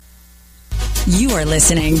You are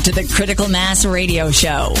listening to the Critical Mass Radio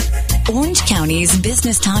Show, Orange County's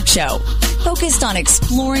business talk show, focused on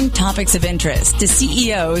exploring topics of interest to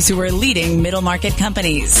CEOs who are leading middle market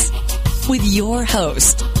companies. With your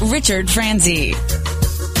host, Richard Franzi.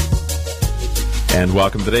 And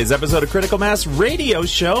welcome to today's episode of Critical Mass Radio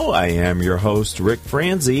Show. I am your host, Rick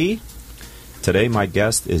Franzi. Today, my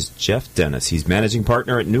guest is Jeff Dennis. He's managing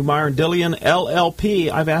partner at Newmeyer & Dillion,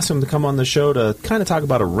 LLP. I've asked him to come on the show to kind of talk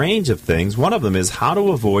about a range of things. One of them is how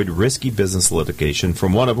to avoid risky business litigation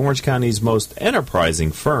from one of Orange County's most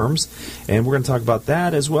enterprising firms. And we're going to talk about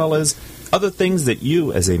that as well as other things that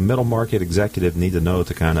you, as a middle market executive, need to know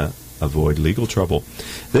to kind of avoid legal trouble.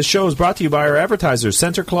 This show is brought to you by our advertisers,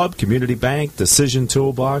 Center Club, Community Bank, Decision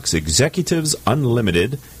Toolbox, Executives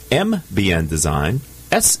Unlimited, MBN Design,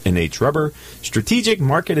 S&H Rubber, Strategic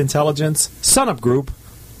Market Intelligence, Sunup Group,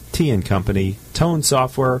 T & Company, Tone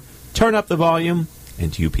Software, Turn Up the Volume,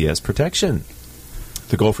 and UPS Protection.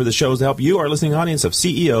 The goal for the show is to help you, our listening audience of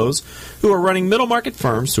CEOs who are running middle market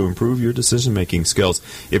firms, to improve your decision-making skills.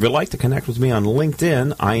 If you'd like to connect with me on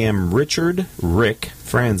LinkedIn, I am Richard Rick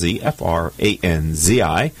Franzi,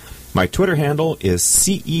 F-R-A-N-Z-I. My Twitter handle is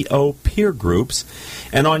CEO Peer Groups.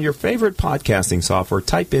 And on your favorite podcasting software,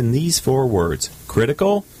 type in these 4 words,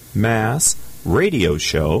 Critical Mass Radio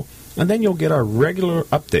Show, and then you'll get our regular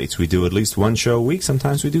updates. We do at least 1 show a week.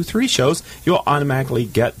 Sometimes we do 3 shows. You'll automatically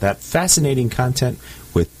get that fascinating content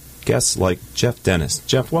with guests like Jeff Dennis.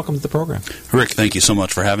 Jeff, welcome to the program. Rick, thank you so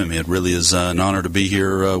much for having me. It really is an honor to be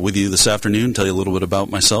here with you this afternoon, tell you a little bit about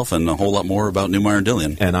myself and a whole lot more about Newmeyer &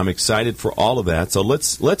 Dillion. And I'm excited for all of that. So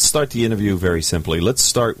let's start the interview very simply. Let's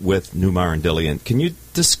start with Newmeyer & Dillion. Can you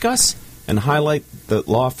discuss and highlight the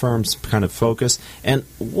law firm's kind of focus, and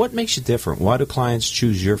what makes you different? Why do clients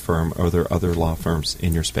choose your firm, or are there other law firms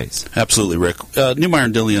in your space? Absolutely, Rick.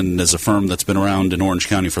 Newmeyer & Dillion is a firm that's been around in Orange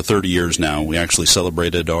County for 30 years now. We actually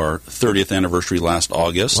celebrated our 30th anniversary last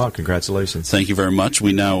August. Wow, congratulations. Thank you very much.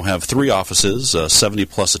 We now have 3 offices,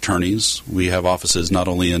 70-plus attorneys. We have offices not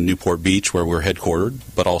only in Newport Beach, where we're headquartered,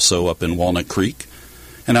 but also up in Walnut Creek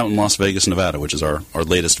and out in Las Vegas, Nevada, which is our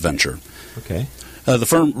latest venture. Okay. The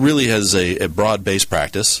firm really has a broad-based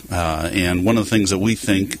practice, and one of the things that we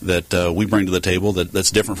think that we bring to the table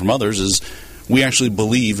that's different from others is we actually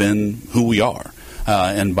believe in who we are.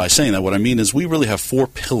 And by saying that, what I mean is we really have 4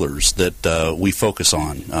 pillars that we focus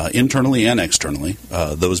on, internally and externally,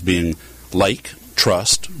 those being like,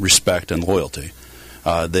 trust, respect, and loyalty.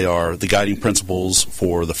 They are the guiding principles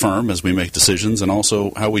for the firm as we make decisions, and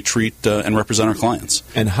also how we treat and represent our clients.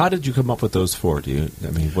 And how did you come up with those 4?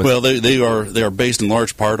 Well, they are based in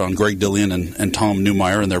large part on Greg Dillion and Tom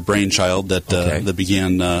Newmeyer and their brainchild that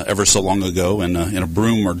began ever so long ago in a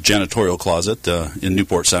broom or janitorial closet in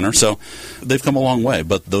Newport Center. So they've come a long way,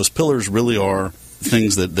 but those pillars really are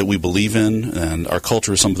things that we believe in, and our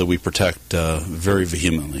culture is something that we protect very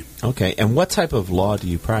vehemently. Okay, and what type of law do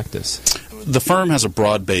you practice? The firm has a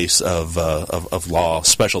broad base of law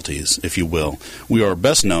specialties, if you will. We are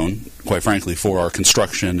best known, quite frankly, for our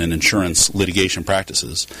construction and insurance litigation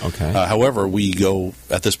practices. Okay. However, we go,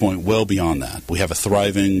 at this point, well beyond that. We have a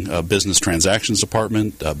thriving business transactions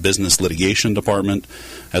department, a business litigation department,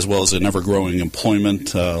 as well as an ever-growing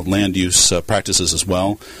employment, land use practices as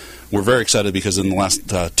well. We're very excited because in the last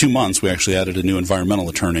 2 months, we actually added a new environmental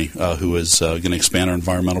attorney who is going to expand our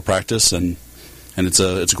environmental practice, and it's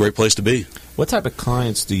a great place to be. What type of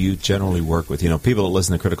clients do you generally work with? You know, people that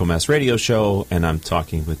listen to Critical Mass Radio Show, and I'm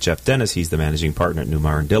talking with Jeff Dennis. He's the managing partner at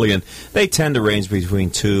Newmeyer & Dillion. They tend to range between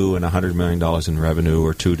 $2 and $100 million in revenue,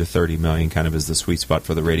 or $2 to $30 million kind of is the sweet spot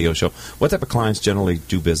for the radio show. What type of clients generally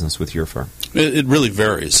do business with your firm? It really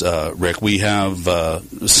varies, Rick. We have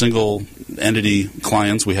single entity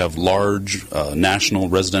clients. We have large national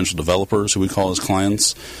residential developers who we call as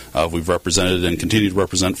clients. We've represented and continue to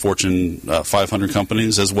represent Fortune 500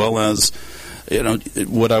 companies, as well as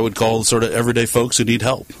what I would call sort of everyday folks who need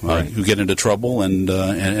help, right, who get into trouble and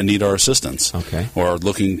need our assistance, okay, or are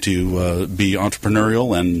looking to be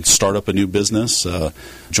entrepreneurial and start up a new business,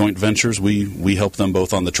 joint ventures. We help them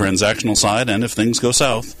both on the transactional side, and if things go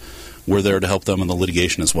south, we're there to help them in the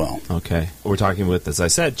litigation as well. Okay. We're talking with, as I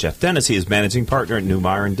said, Jeff Dennis. He is managing partner at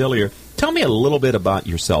Newmeyer & Dillion. Tell me a little bit about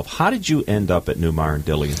yourself. How did you end up at Newmeyer &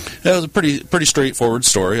 Dillion? It was a pretty straightforward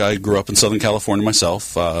story. I grew up in Southern California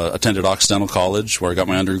myself, attended Occidental College, where I got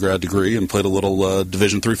my undergrad degree, and played a little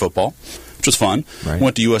Division III football, which was fun. Right.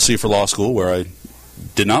 Went to USC for law school, where I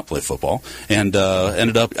did not play football, and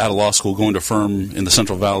ended up out of law school going to a firm in the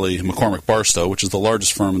Central Valley, McCormick Barstow, which is the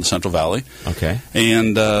largest firm in the Central Valley. Okay.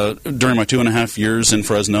 And during my 2.5 years in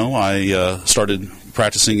Fresno, I started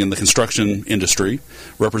practicing in the construction industry,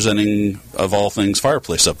 representing, of all things,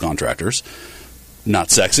 fireplace subcontractors.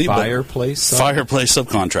 not sexy, fireplace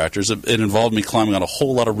subcontractors. It involved me climbing on a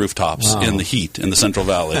whole lot of rooftops in the heat in the Central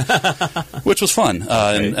Valley, which was fun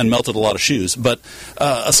and melted a lot of shoes. But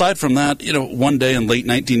aside from that, one day in late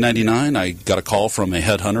 1999, I got a call from a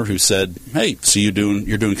headhunter who said, "Hey, so you're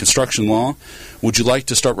doing construction law. Would you like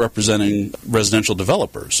to start representing residential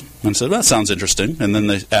developers?" And I said, "That sounds interesting." And then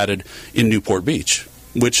they added in Newport Beach,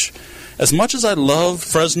 which, as much as I love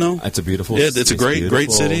Fresno, it's a beautiful. It's a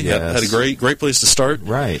great city. Yes. Had a great place to start.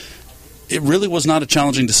 Right. It really was not a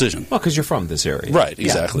challenging decision. Well, because you're from this area. Right,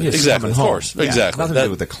 exactly. Exactly, of course. Yeah. Exactly. Nothing to do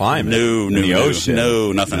with the climate. The ocean.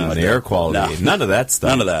 No, nothing like the that. air quality. None of that stuff.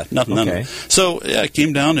 None of that. None of that. So, I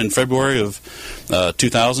came down in February of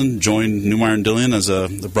 2000, joined Newmeyer & Dillion as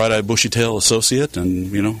the bright-eyed, bushy-tailed associate,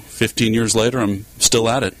 and, 15 years later, I'm still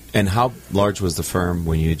at it. And how large was the firm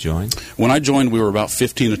when you joined? When I joined, we were about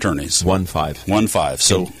 15 attorneys. 15.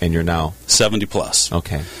 So, and you're now 70 plus.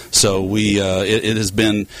 Okay. So it has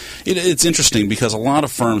been. It's interesting because a lot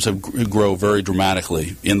of firms grow very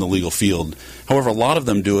dramatically in the legal field. However, a lot of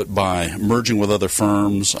them do it by merging with other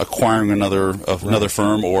firms, acquiring another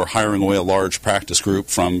firm, or hiring away a large practice group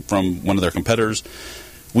from one of their competitors.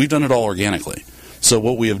 We've done it all organically. So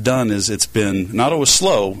what we have done is it's been not always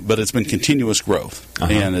slow, but it's been continuous growth.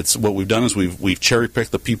 And it's what we've done is we've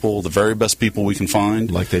cherry-picked the very best people we can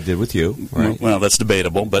find. Like they did with you, right? Well, that's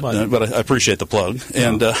debatable, but I appreciate the plug.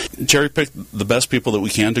 And cherry-picked the best people that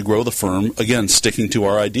we can to grow the firm, again, sticking to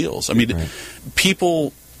our ideals. I mean,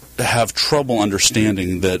 people have trouble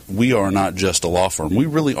understanding that we are not just a law firm. We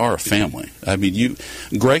really are a family. I mean,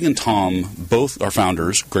 Greg and Tom, both our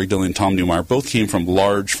founders, Greg Dillion and Tom Newmeyer, both came from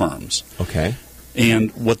large firms. Okay.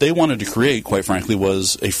 And what they wanted to create, quite frankly,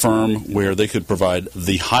 was a firm where they could provide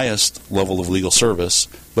the highest level of legal service,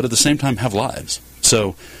 but at the same time have lives.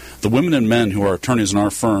 So the women and men who are attorneys in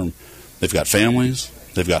our firm, they've got families,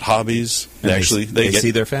 they've got hobbies. They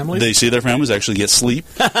see their families? They see their families, they actually get sleep.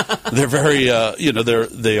 They're very,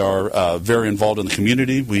 they are very involved in the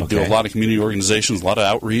community. We do a lot of community organizations, a lot of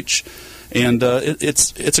outreach. And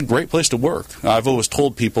it's a great place to work. I've always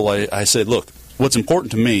told people, I said, look, what's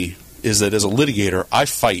important to me is that as a litigator, I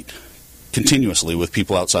fight continuously with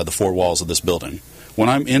people outside the four walls of this building. When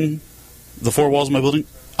I'm in the four walls of my building,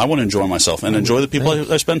 I want to enjoy myself and enjoy the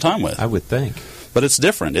people I spend time with. I would think. But it's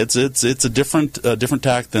different. It's a different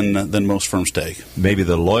tack than most firms take. Maybe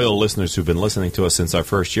the loyal listeners who've been listening to us since our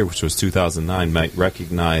first year, which was 2009, might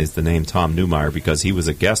recognize the name Tom Newmeyer because he was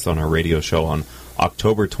a guest on our radio show on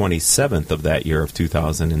October 27th of that year of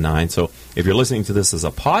 2009. So if you're listening to this as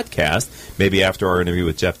a podcast, maybe after our interview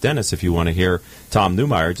with Jeff Dennis, if you want to hear Tom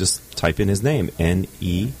Newmeyer, just type in his name,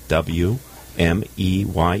 Newmeyer,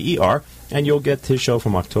 and you'll get his show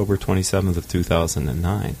from October 27th of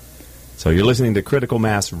 2009. So you're listening to Critical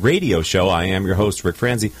Mass Radio Show. I am your host, Rick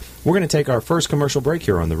Franzi. We're going to take our first commercial break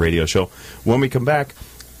here on the radio show. When we come back,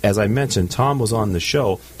 as I mentioned, Tom was on the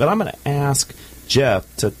show, but I'm going to ask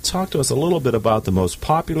Jeff to talk to us a little bit about the most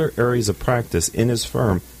popular areas of practice in his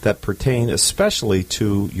firm that pertain especially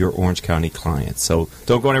to your Orange County clients. So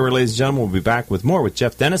don't go anywhere, ladies and gentlemen. We'll be back with more with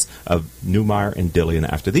Jeff Dennis of Newmeyer & Dillion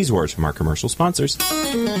after these words from our commercial sponsors.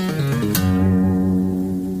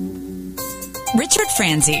 Richard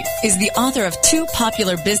Franzi is the author of 2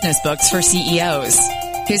 popular business books for CEOs.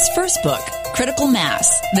 His first book, Critical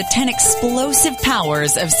Mass, The 10 Explosive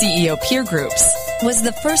Powers of CEO Peer Groups, was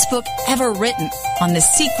the first book ever written on the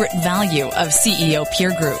secret value of CEO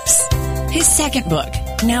peer groups. His second book,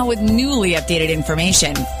 now with newly updated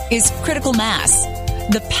information, is Critical Mass,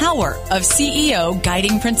 The Power of CEO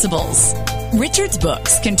Guiding Principles. Richard's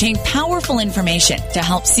books contain powerful information to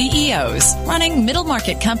help CEOs running middle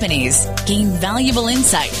market companies gain valuable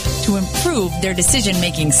insight to improve their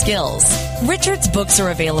decision-making skills. Richard's books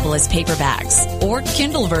are available as paperbacks or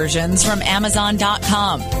Kindle versions from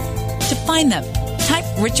Amazon.com. To find them, type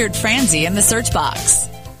Richard Franzi in the search box.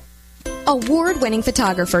 Award-winning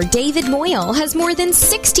photographer David Moyle has more than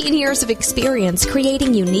 16 years of experience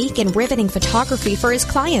creating unique and riveting photography for his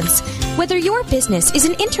clients. Whether your business is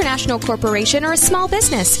an international corporation or a small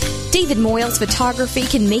business, David Moyle's photography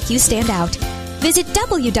can make you stand out. Visit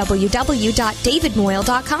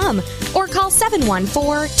www.davidmoyle.com or call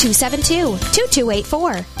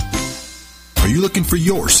 714-272-2284. Are you looking for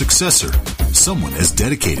your successor? Someone as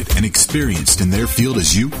dedicated and experienced in their field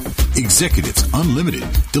as you? Executives Unlimited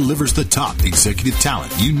delivers the top executive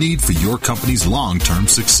talent you need for your company's long-term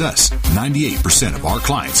success. 98% of our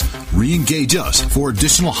clients re-engage us for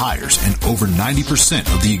additional hires, and over 90%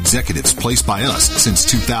 of the executives placed by us since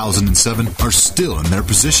 2007 are still in their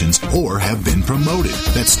positions or have been promoted.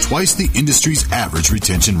 That's twice the industry's average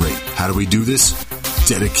retention rate. How do we do this?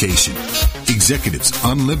 dedication. Executives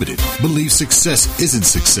Unlimited believe success isn't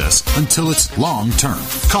success until it's long-term.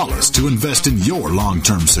 Call us to invest in your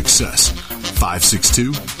long-term success.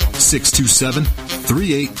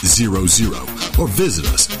 562-627-3800 or visit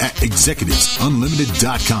us at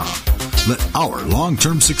executivesunlimited.com. Let our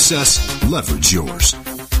long-term success leverage yours.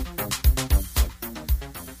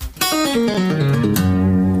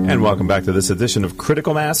 And welcome back to this edition of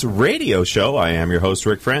Critical Mass Radio Show. I am your host,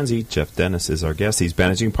 Rick Franzi. Jeff Dennis is our guest. He's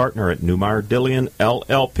managing partner at Newmeyer Dillion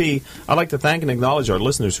LLP. I'd like to thank and acknowledge our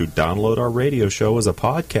listeners who download our radio show as a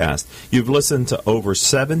podcast. You've listened to over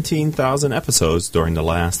 17,000 episodes during the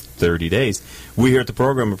last 30 days. We here at the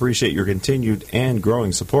program appreciate your continued and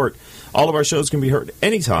growing support. All of our shows can be heard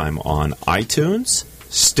anytime on iTunes,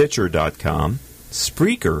 Stitcher.com,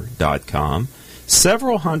 Spreaker.com,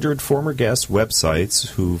 several hundred former guest websites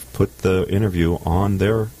who've put the interview on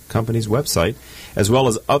their company's website, as well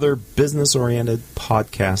as other business-oriented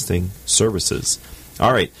podcasting services.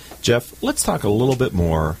 All right, Jeff, let's talk a little bit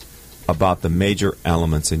more about the major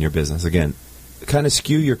elements in your business. Again, kind of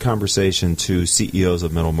skew your conversation to CEOs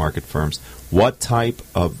of middle market firms. What type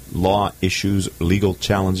of law issues, legal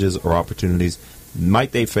challenges, or opportunities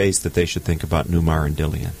might they face that they should think about Newmeyer and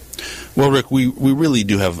Dillion? Well, Rick, we really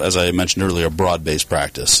do have, as I mentioned earlier, a broad-based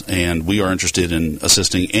practice, and we are interested in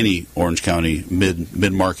assisting any Orange County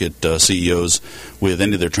mid-market CEOs with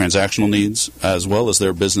any of their transactional needs as well as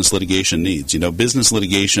their business litigation needs. You know, business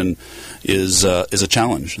litigation is a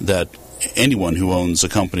challenge that anyone who owns a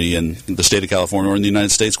company in the state of California or in the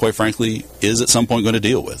United States, quite frankly, is at some point going to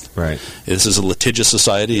deal with. Right. This is a litigious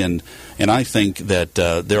society, and I think that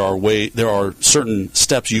there are certain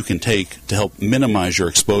steps you can take to help minimize your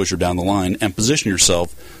exposure down the line and position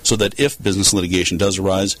yourself so that if business litigation does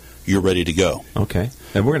arise, you're ready to go. Okay.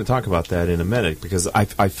 And we're going to talk about that in a minute because I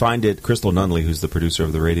find it, Crystal Nunley, who's the producer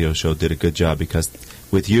of the radio show, did a good job because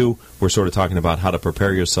with you, we're sort of talking about how to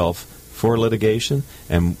prepare yourself for litigation,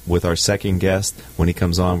 and with our second guest, when he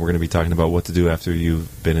comes on, we're going to be talking about what to do after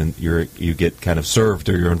you've been in, you get kind of served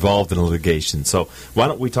or you're involved in litigation. So why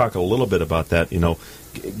don't we talk a little bit about that? You know,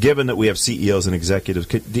 given that we have CEOs and executives,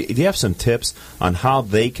 do you have some tips on how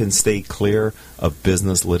they can stay clear of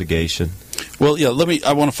business litigation? Well, yeah.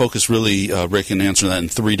 I want to focus really, Rick, and answer that in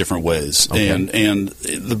three different ways. Okay.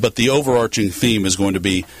 But the overarching theme is going to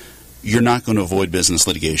be, you're not going to avoid business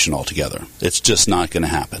litigation altogether. It's just not going to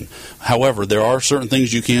happen. However, there are certain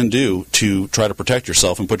things you can do to try to protect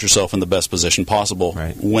yourself and put yourself in the best position possible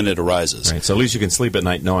when it arises. Right. So at least you can sleep at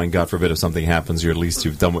night knowing, God forbid, if something happens, at least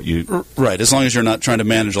you've done what you... Right. As long as you're not trying to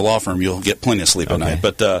manage a law firm, you'll get plenty of sleep at night.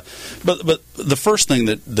 But the first thing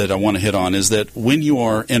that I want to hit on is that when you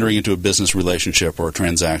are entering into a business relationship or a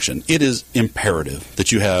transaction, it is imperative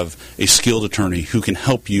that you have a skilled attorney who can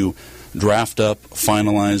help you draft up,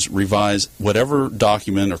 finalize, revise whatever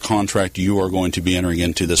document or contract you are going to be entering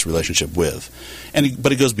into this relationship with.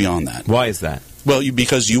 But it goes beyond that. Why is that? Well,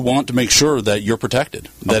 because you want to make sure that you're protected.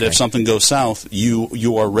 That if something goes south,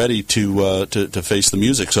 you are ready to face the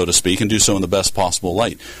music, so to speak, and do so in the best possible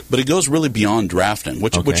light. But it goes really beyond drafting.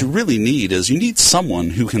 What you really need is you need someone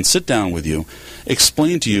who can sit down with you,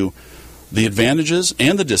 explain to you the advantages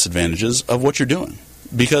and the disadvantages of what you're doing.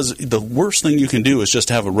 Because the worst thing you can do is just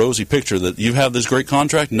have a rosy picture that you have this great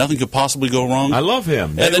contract, nothing could possibly go wrong. I love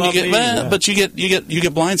him. And then but you get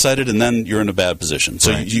blindsided, and then you're in a bad position.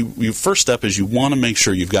 So your first step is you want to make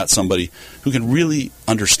sure you've got somebody who can really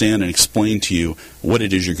understand and explain to you what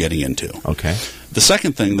it is you're getting into. Okay. The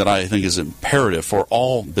second thing that I think is imperative for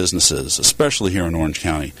all businesses, especially here in Orange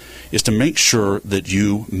County, is to make sure that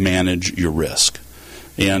you manage your risk.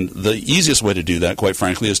 And the easiest way to do that, quite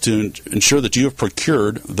frankly, is to ensure that you have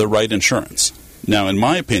procured the right insurance. Now, in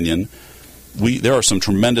my opinion, there are some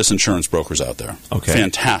tremendous insurance brokers out there. Okay.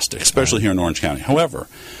 Fantastic, especially here in Orange County. However,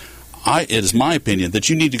 it is my opinion that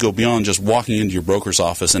you need to go beyond just walking into your broker's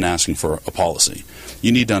office and asking for a policy.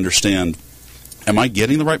 You need to understand, am I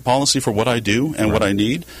getting the right policy for what I do and what I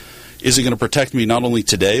need? Is it going to protect me not only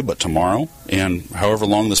today but tomorrow and however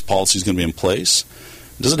long this policy is going to be in place?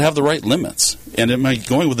 Does it have the right limits? And am I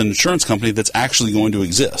going with an insurance company that's actually going to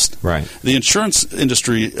exist? Right. The insurance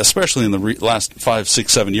industry, especially in the last 5,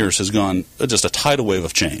 6, 7 years, has gone just a tidal wave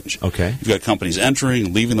of change. Okay. You've got companies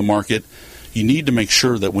entering, leaving the market. You need to make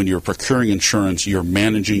sure that when you're procuring insurance, you're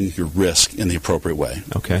managing your risk in the appropriate way.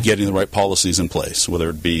 Okay. Getting the right policies in place, whether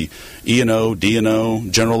it be E&O, D&O,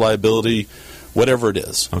 general liability, whatever it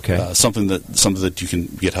is. Okay. Something that you can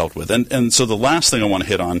get help with. And so the last thing I want to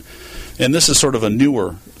hit on, and this is sort of a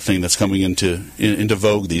newer thing that's coming into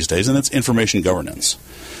vogue these days, and that's information governance.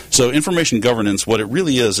 So information governance, what it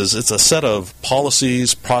really is it's a set of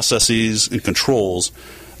policies, processes, and controls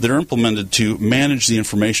that are implemented to manage the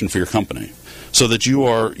information for your company, so that you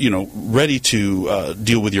are, ready to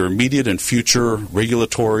deal with your immediate and future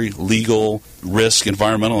regulatory, legal, risk,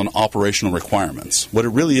 environmental, and operational requirements. What it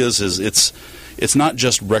really is it's not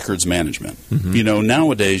just records management. Mm-hmm.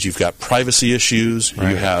 Nowadays you've got privacy issues,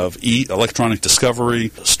 right. You have electronic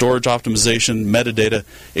discovery, storage optimization, metadata.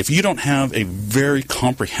 If you don't have a very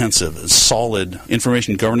comprehensive, solid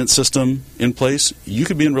information governance system in place, you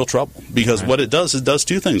could be in real trouble. Because what it does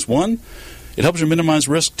two things. One, it helps you minimize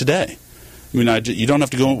risk today. You don't have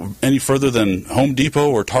to go any further than Home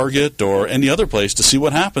Depot or Target or any other place to see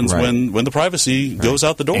what happens when the privacy goes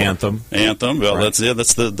out the door. Anthem. Well, that's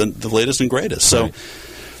the latest and greatest. So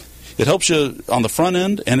it helps you on the front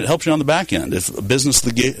end and it helps you on the back end.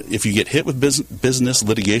 If you get hit with business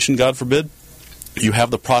litigation, God forbid, you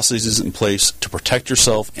have the processes in place to protect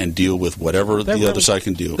yourself and deal with whatever other side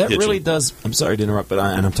can do. That really does. I'm sorry to interrupt,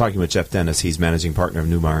 and I'm talking with Jeff Dennis. He's managing partner of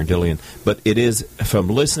Newmeyer and Dillian. But it is, from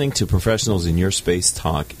listening to professionals in your space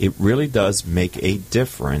talk, it really does make a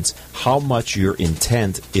difference how much your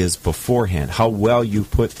intent is beforehand, how well you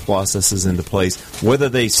put processes into place, whether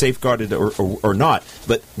they safeguarded or not.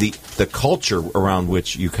 But the culture around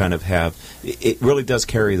which you kind of have, it really does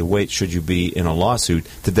carry the weight, should you be in a lawsuit,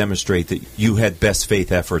 to demonstrate that you had best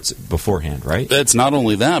faith efforts beforehand, right? It's not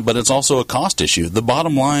only that, but it's also a cost issue. The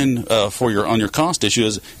bottom line on your cost issue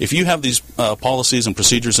is if you have these policies and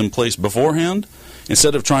procedures in place beforehand,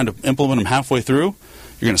 instead of trying to implement them halfway through,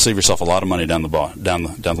 you're going to save yourself a lot of money down the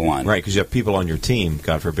line. Right, because you have people on your team,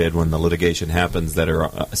 God forbid, when the litigation happens that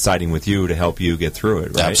are siding with you to help you get through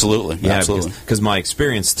it, right? Absolutely. Yeah, absolutely. Because my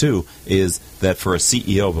experience, too, is that for a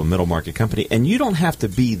CEO of a middle market company, and you don't have to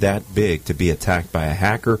be that big to be attacked by a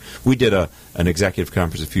hacker. We did an executive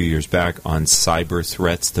conference a few years back on cyber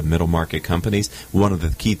threats to middle market companies. One of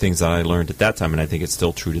the key things that I learned at that time, and I think it's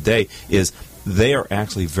still true today, is they are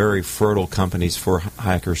actually very fertile companies for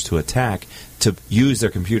hackers to attack, to use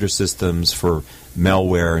their computer systems for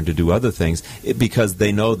malware and to do other things, because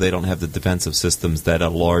they know they don't have the defensive systems that a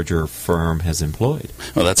larger firm has employed.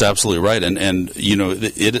 Well, that's absolutely right. And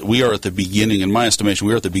we are at the beginning, in my estimation,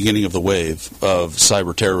 we are at the beginning of the wave of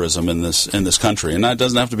cyber terrorism in this country. And that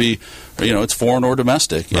doesn't have to be, it's foreign or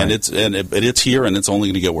domestic. Right. And it's here, and it's only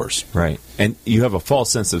going to get worse. Right. And you have a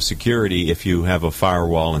false sense of security if you have a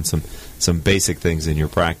firewall and some basic things in your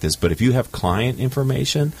practice. But if you have client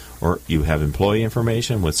information or you have employee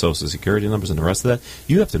information with social security numbers and the rest of that,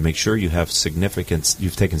 you have to make sure you've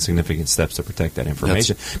taken significant steps to protect that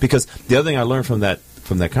information. Because the other thing I learned from that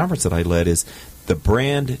conference that I led is the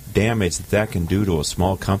brand damage that can do to a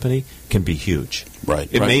small company can be huge. Right.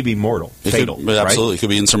 It may be mortal, fatal. Absolutely. Right? It could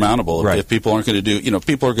be insurmountable. Right. If people aren't going to do,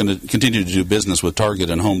 people are going to continue to do business with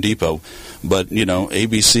Target and Home Depot, but,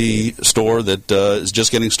 ABC store that is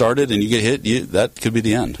just getting started and you get hit, that could be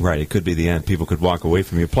the end. Right. It could be the end. People could walk away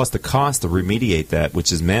from you. Plus, the cost to remediate that,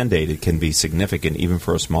 which is mandated, can be significant even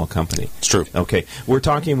for a small company. It's true. Okay. We're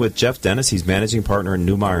talking with Jeff Dennis. He's managing partner in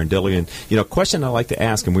Newmeyer and Dillian. A question I like to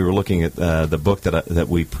ask, and we were looking at the book that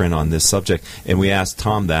we print on this subject, and we asked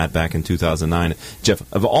Tom that back in 2009. Jeff,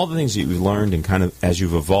 of all the things that you've learned and kind of as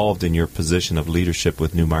you've evolved in your position of leadership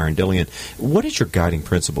with Newmeyer and Dillian, what is your guiding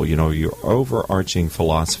principle, your overarching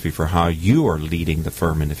philosophy for how you are leading the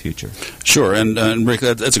firm in the future? Sure, and Rick,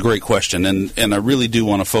 that's a great question, and I really do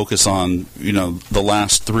want to focus on, the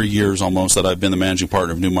last 3 years almost that I've been the managing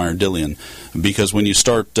partner of Newmeyer and Dillian, because when you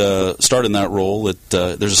start in that role,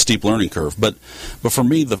 there's a steep learning curve. But for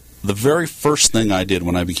me, the very first thing I did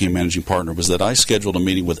when I became managing partner was that I scheduled a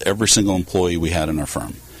meeting with every single employee we had in our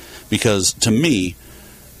firm. Because to me,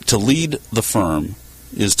 to lead the firm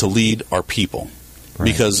is to lead our people.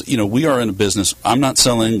 Right. Because, we are in a business, we're not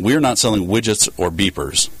selling widgets or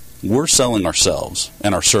beepers. We're selling ourselves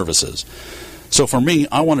and our services. So for me,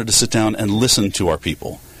 I wanted to sit down and listen to our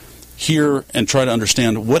people. Hear and try to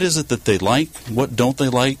understand what is it that they like, what don't they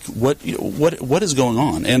like, what is going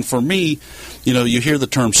on. And for me, you hear the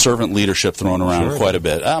term servant leadership thrown around quite a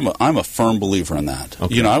bit. I'm a firm believer in that.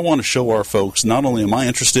 Okay. I want to show our folks, not only am I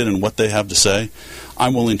interested in what they have to say,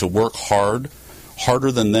 I'm willing to work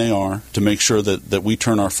harder than they are, to make sure that we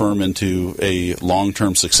turn our firm into a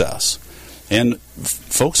long-term success. And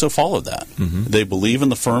folks have followed that. Mm-hmm. They believe in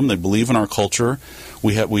the firm. They believe in our culture.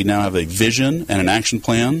 We now have a vision and an action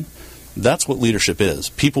plan. That's what leadership is.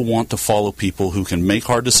 People want to follow people who can make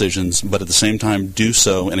hard decisions, but at the same time do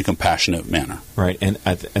so in a compassionate manner. Right, and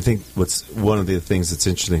I think what's one of the things that's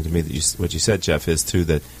interesting to me that what you said, Jeff, is too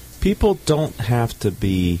that people don't have to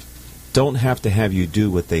have you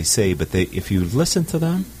do what they say, but if you listen to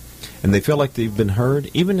them and they feel like they've been heard,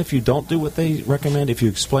 even if you don't do what they recommend, if you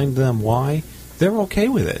explain to them why, they're okay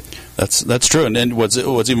with it. That's true. And what's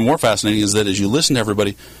even more fascinating is that as you listen to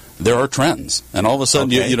everybody, there are trends, and all of a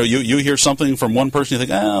sudden you hear something from one person, you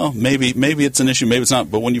think, oh, maybe it's an issue, maybe it's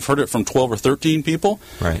not. But when you've heard it from 12 or 13 people,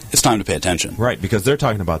 right, it's time to pay attention. Right, because they're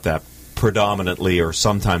talking about that predominantly or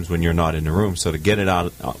sometimes when you're not in the room. So to get it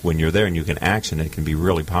out when you're there and you can action it can be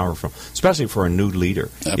really powerful, especially for a new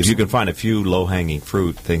leader. Absolutely. If you can find a few low-hanging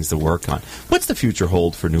fruit, things to work on. What's the future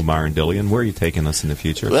hold for Newmeyer & Dillion? Where are you taking us in the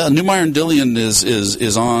future? Well, Newmeyer & Dillion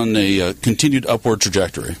is on a continued upward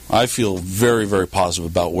trajectory. I feel very, very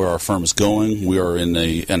positive about where our firm is going. We are in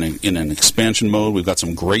an expansion mode. We've got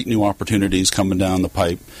some great new opportunities coming down the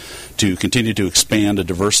pipe to continue to expand and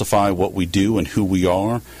diversify what we do and who we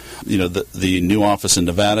are. You know, the new office in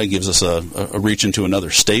Nevada gives us a reach into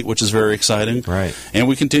another state, which is very exciting. Right. And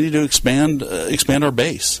we continue to expand our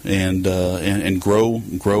base and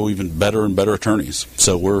grow even better and better attorneys.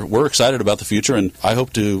 So we're excited about the future, and I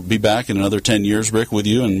hope to be back in another 10 years, Rick, with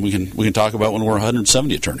you, and we can talk about when we're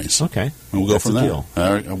 170 attorneys. Okay. And we'll go from there. Deal.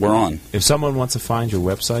 All right, we're on. If someone wants to find your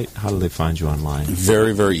website, how do they find you online?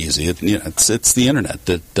 Very, very easy. It's the internet.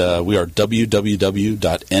 We are www.ndlf,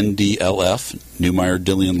 Newmeyer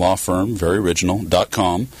Dillion Law Firm, very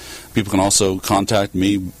original.com. People can also contact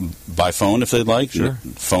me by phone if they'd like. Sure.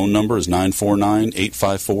 Phone number is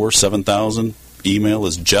 949-854-7000. Email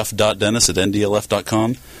is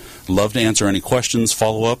jeff.dennis@ndlf.com. Love to answer any questions,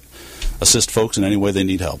 follow up, assist folks in any way they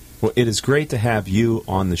need help. Well, it is great to have you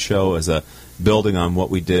on the show as a building on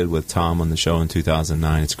what we did with Tom on the show in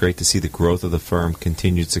 2009. It's great to see the growth of the firm,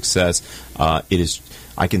 continued success.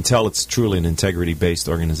 I can tell it's truly an integrity-based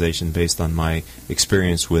organization based on my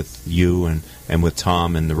experience with you and with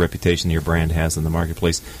Tom and the reputation your brand has in the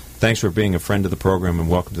marketplace. Thanks for being a friend of the program, and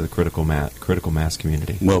welcome to the Critical Mass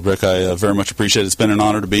community. Well, Rick, I very much appreciate it. It's been an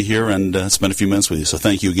honor to be here and spend a few minutes with you, so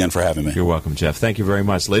thank you again for having me. You're welcome, Jeff. Thank you very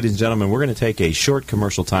much. Ladies and gentlemen, we're going to take a short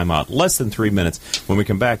commercial timeout, less than 3 minutes. When we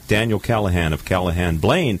come back, Daniel Callahan of Callahan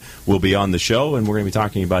Blaine will be on the show, and we're going to be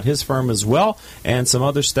talking about his firm as well and some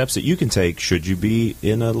other steps that you can take should you be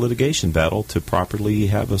in a litigation battle to properly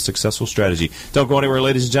have a successful strategy. Don't go anywhere,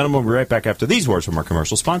 ladies and gentlemen. We'll be right back after these words from our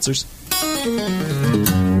commercial sponsors.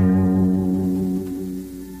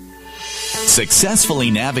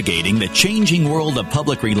 Successfully navigating the changing world of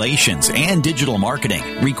public relations and digital marketing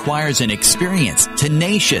requires an experienced,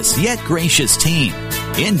 tenacious, yet gracious team.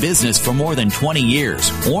 In business for more than 20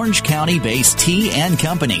 years, Orange County-based T&&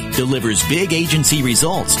 Company delivers big agency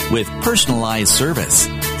results with personalized service.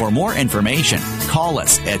 For more information, call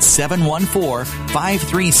us at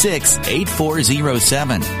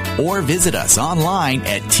 714-536-8407 or visit us online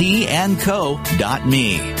at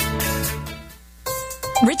tandco.me.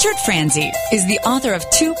 Richard Franzi is the author of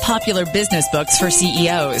 2 popular business books for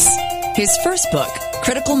CEOs. His first book,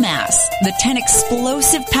 Critical Mass, The 10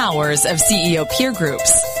 Explosive Powers of CEO Peer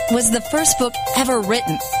Groups, was the first book ever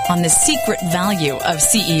written on the secret value of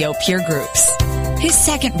CEO peer groups. His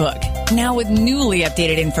second book, now with newly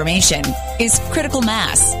updated information, is Critical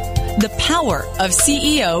Mass, The Power of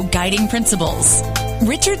CEO Guiding Principles.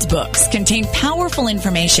 Richard's books contain powerful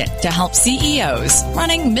information to help CEOs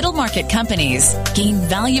running middle-market companies gain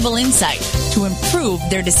valuable insight to improve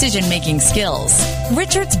their decision-making skills.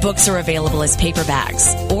 Richard's books are available as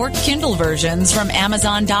paperbacks or Kindle versions from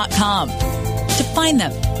Amazon.com. To find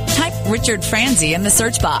them, type Richard Franzi in the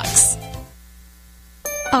search box.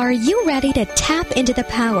 Are you ready to tap into the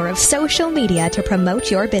power of social media to promote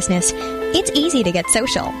your business? It's easy to get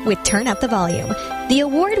social with Turn Up the Volume, the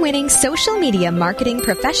award-winning social media marketing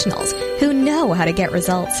professionals who know how to get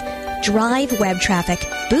results. Drive web traffic,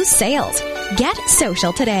 boost sales, get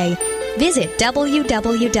social today. Visit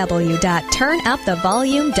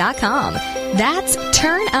www.turnupthevolume.com. That's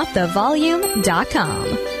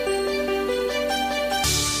turnupthevolume.com.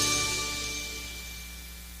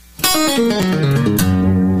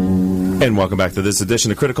 And welcome back to this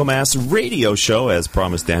edition of Critical Mass Radio Show. As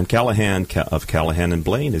promised, Dan Callahan of Callahan &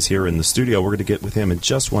 Blaine is here in the studio. We're going to get with him in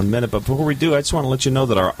just 1 minute. But before we do, I just want to let you know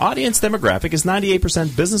that our audience demographic is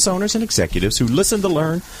 98% business owners and executives who listen to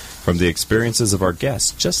learn from the experiences of our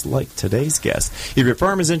guests, just like today's guest. If your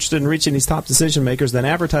firm is interested in reaching these top decision makers, then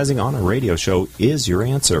advertising on a radio show is your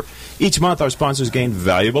answer. Each month, our sponsors gain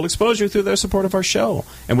valuable exposure through their support of our show.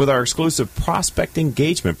 And with our exclusive prospect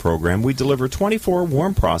engagement program, we deliver 24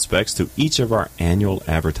 warm prospects to each of our annual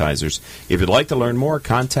advertisers. If you'd like to learn more,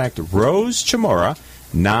 contact Rose Chamora,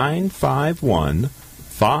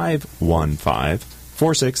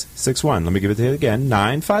 951-515-4661. Let me give it to you again,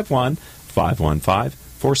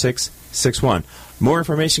 951-515-4661. More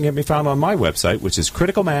information can be found on my website, which is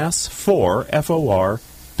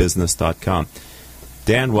criticalmass4business.com.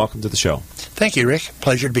 Dan, welcome to the show. Thank you, Rick.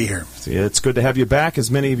 Pleasure to be here. It's good to have you back. As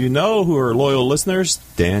many of you know who are loyal listeners,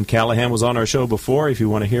 Dan Callahan was on our show before. If you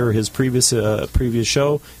want to hear his previous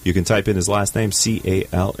show, you can type in his last name,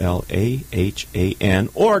 Callahan,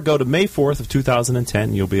 or go to May 4th of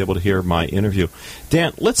 2010. You'll be able to hear my interview.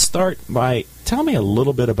 Dan, let's start by tell me a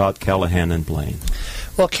little bit about Callahan and Blaine.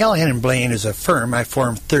 Well, Callahan and Blaine is a firm I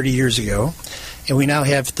formed 30 years ago, and we now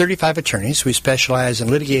have 35 attorneys. We specialize in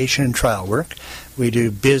litigation and trial work. We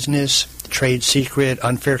do business, trade secret,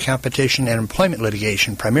 unfair competition, and employment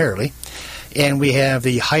litigation primarily. And we have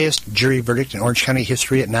the highest jury verdict in Orange County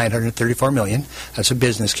history at $934 million. That's a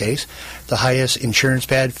business case. The highest insurance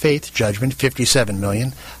bad faith judgment, $57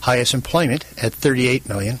 million. Highest employment at $38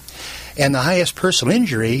 million. And the highest personal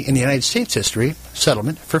injury in the United States history,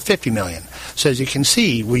 settlement, for $50 million. So as you can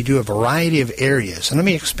see, we do a variety of areas. And let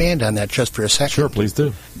me expand on that just for a second. Sure, please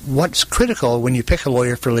do. What's critical when you pick a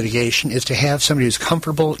lawyer for litigation is to have somebody who's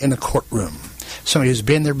comfortable in a courtroom, somebody who's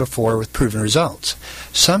been there before with proven results.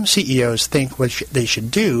 Some CEOs think what they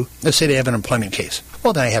should do, let's say they have an employment case.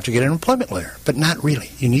 Well, then I have to get an employment lawyer. But not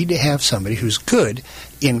really. You need to have somebody who's good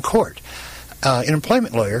in court. An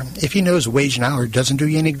employment lawyer, if he knows wage and hour, doesn't do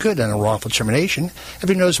you any good on a wrongful termination. If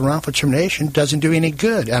he knows wrongful termination, doesn't do any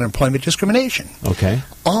good on employment discrimination. Okay.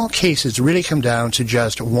 All cases really come down to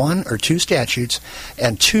just one or two statutes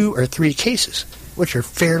and 2 or 3 cases, which are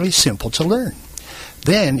fairly simple to learn.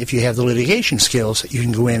 Then, if you have the litigation skills, you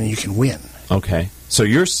can go in and you can win. Okay. So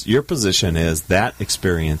your position is that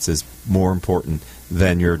experience is more important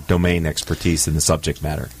than your domain expertise in the subject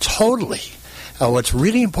matter. Totally. What's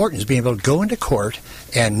really important is being able to go into court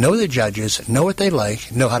and know the judges, know what they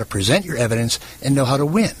like, know how to present your evidence, and know how to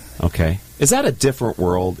win. Okay. Is that a different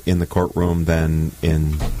world in the courtroom than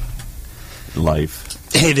in life?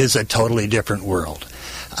 It is a totally different world.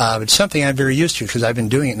 It's something I'm very used to because I've been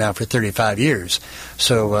doing it now for 35 years.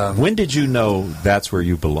 So when did you know that's where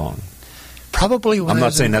you belong? Probably when I'm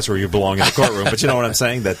not saying that's where you belong in the courtroom, but you know what I'm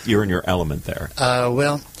saying? That you're in your element there.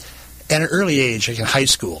 Well, at an early age, like in high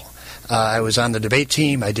school, I was on the debate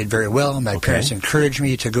team. I did very well. My parents encouraged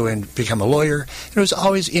me to go and become a lawyer. It was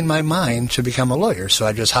always in my mind to become a lawyer, so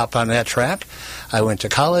I just hopped on that track. I went to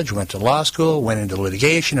college, went to law school, went into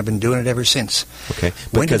litigation. I've been doing it ever since. Okay,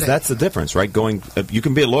 because that's the difference, right? You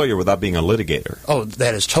can be a lawyer without being a litigator. Oh,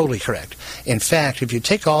 that is totally correct. In fact, if you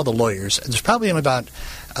take all the lawyers, there's probably only about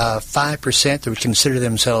 5% that would consider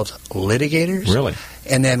themselves litigators. Really?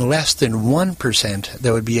 And then less than 1%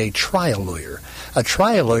 that would be a trial lawyer. A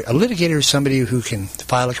trial lawyer, a litigator is somebody who can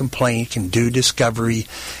file a complaint, can do discovery,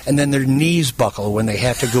 and then their knees buckle when they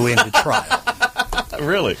have to go into trial.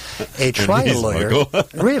 Really? A trial lawyer,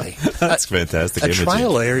 really. That's fantastic. A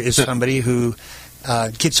trial lawyer is somebody who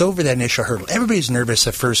gets over that initial hurdle. Everybody's nervous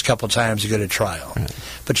the first couple times you go to trial. Right.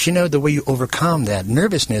 But you know, the way you overcome that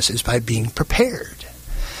nervousness is by being prepared.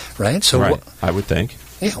 Right? So right. I would think.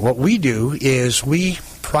 Yeah, what we do is we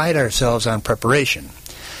pride ourselves on preparation.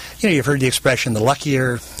 You know, you've heard the expression,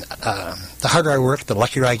 the harder I work, the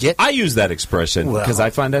luckier I get. I use that expression because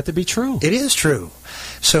I find that to be true. It is true.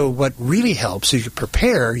 So what really helps is you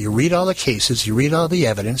prepare, you read all the cases, you read all the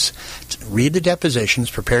evidence, read the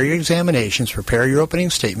depositions, prepare your examinations, prepare your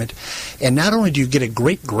opening statement, and not only do you get a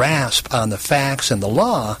great grasp on the facts and the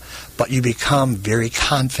law, but you become very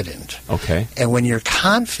confident. Okay. And when you're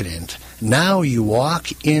confident, now you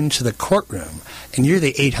walk into the courtroom and you're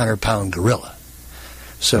the 800-pound gorilla.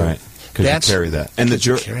 So right. Because you carry that. And the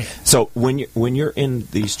jury. So when you're in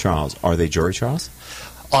these trials, are they jury trials?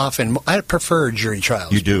 Often, I prefer jury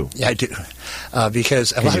trials. You do? Yeah, I do,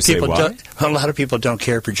 because a lot of people don't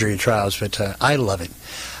care for jury trials, but I love it.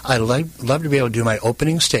 I love to be able to do my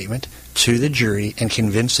opening statement to the jury and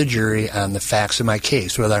convince the jury on the facts of my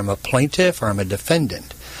case, whether I'm a plaintiff or I'm a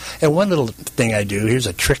defendant. And one little thing I do, here's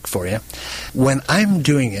a trick for you. When I'm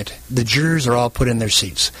doing it, the jurors are all put in their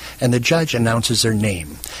seats, and the judge announces their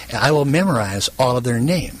name. And I will memorize all of their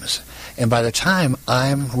names. And by the time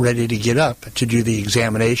I'm ready to get up to do the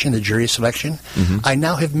examination, the jury selection, I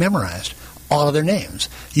now have memorized all of their names.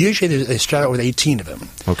 Usually they start out with 18 of them.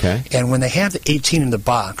 Okay. And when they have the 18 in the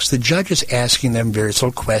box, the judge is asking them various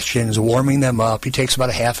little questions, warming them up. He takes about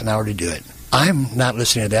a half an hour to do it. I'm not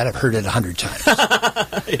listening to that. I've heard it 100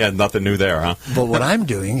 times. Yeah, nothing new there, huh? But what I'm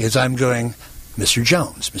doing is I'm going, Mr.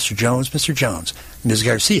 Jones, Mr. Jones, Mr. Jones, Ms.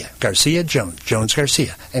 Garcia, Garcia, Jones, Jones,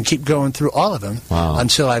 Garcia, and keep going through all of them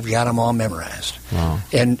until I've got them all memorized. Wow.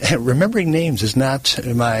 And remembering names is not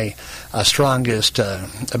my strongest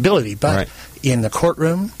ability, but in the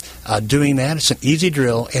courtroom, doing that, it's an easy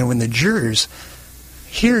drill, and when the jurors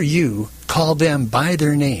hear you call them by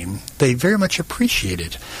their name, they very much appreciate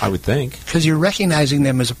it. I would think. Because you're recognizing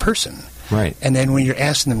them as a person. Right. And then when you're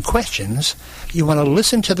asking them questions, you want to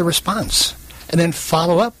listen to the response and then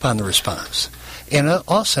follow up on the response. And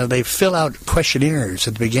also, they fill out questionnaires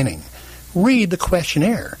at the beginning. Read the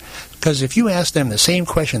questionnaire. Because if you ask them the same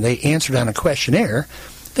question they answered on a questionnaire,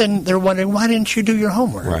 then they're wondering, why didn't you do your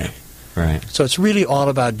homework? Right, right. So it's really all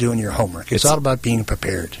about doing your homework. It's all about being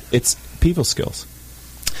prepared. It's people skills.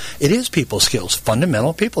 It is people skills,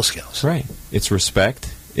 fundamental people skills. Right. It's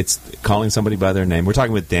respect. It's calling somebody by their name. We're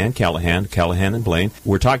talking with Dan Callahan, Callahan and Blaine.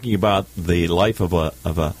 We're talking about the life of a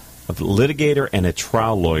litigator and a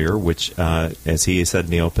trial lawyer, which, as he said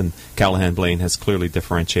in the open, Callahan Blaine has clearly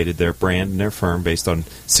differentiated their brand and their firm based on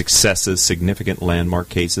successes, significant landmark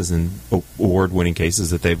cases and award-winning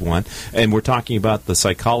cases that they've won. And we're talking about the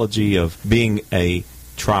psychology of being a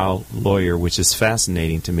trial lawyer, which is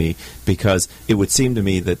fascinating to me, because it would seem to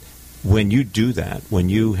me that when you do that, when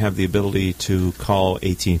you have the ability to call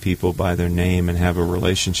 18 people by their name and have a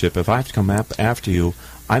relationship, if I have to come after you,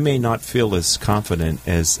 I may not feel as confident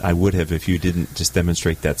as I would have if you didn't just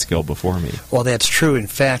demonstrate that skill before me. Well, that's true. In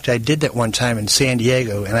fact, I did that one time in San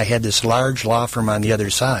Diego, and I had this large law firm on the other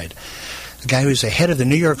side. The guy who was the head of the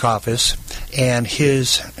New York office and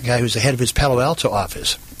the guy who was the head of his Palo Alto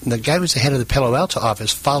office. And the guy who was the head of the Palo Alto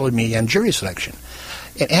office followed me on jury selection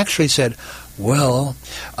and actually said, well,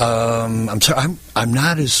 I'm sorry, I'm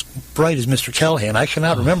not as bright as Mr. Callahan. I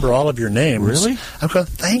cannot remember all of your names. Really? I'm going,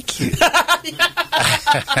 thank you.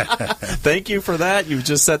 Thank you for that. You've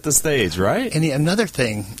just set the stage, right? And another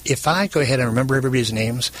thing, if I go ahead and remember everybody's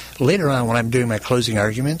names, later on when I'm doing my closing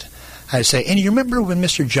argument, I say, and you remember when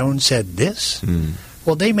Mr. Jones said this?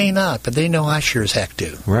 Well, they may not, but they know I sure as heck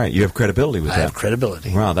do. Right. You have credibility with that. I have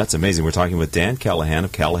credibility. Wow, that's amazing. We're talking with Dan Callahan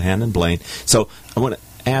of Callahan and Blaine. So I want to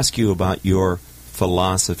ask you about your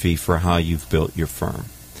philosophy for how you've built your firm,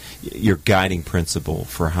 your guiding principle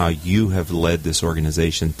for how you have led this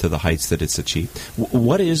organization to the heights that it's achieved.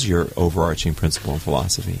 What is your overarching principle and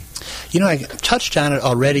philosophy? You know, I touched on it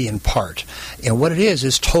already in part, and what it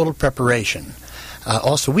is total preparation.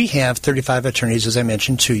 Also, we have 35 attorneys, as I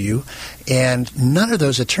mentioned to you, and none of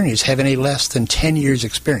those attorneys have any less than 10 years'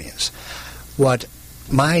 experience. What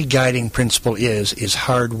my guiding principle is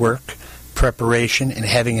hard work, preparation, and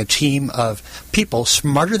having a team of people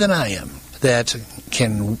smarter than I am that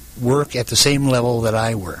can work at the same level that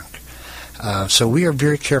I work. So we are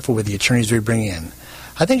very careful with the attorneys we bring in.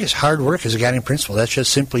 I think it's hard work as a guiding principle. That's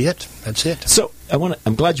just simply it. That's it. So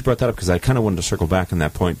I'm glad you brought that up, because I kind of wanted to circle back on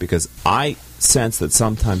that point, because I sense that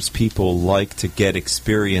sometimes people like to get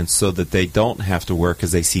experience so that they don't have to work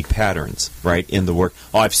because they see patterns, right, in the work.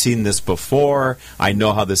 Oh, I've seen this before. I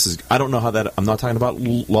know how this is. I don't know how that. I'm not talking about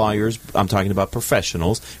lawyers. I'm talking about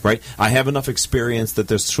professionals, right? I have enough experience that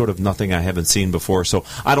there's sort of nothing I haven't seen before, so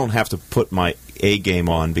I don't have to put my A game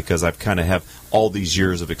on because I've kind of have all these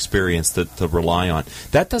years of experience to rely on.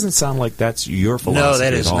 That doesn't sound like that's your philosophy. No,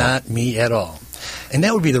 that is at all. not me at all. And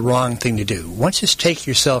that would be the wrong thing to do. Once you take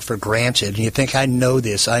yourself for granted and you think, I know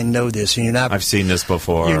this, and you're not... I've seen this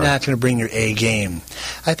before. You're not going to bring your A game.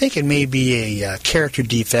 I think it may be a character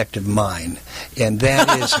defect of mine, and that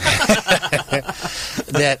is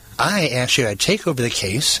that I take over the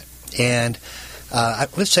case, and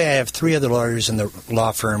let's say I have 3 other lawyers in the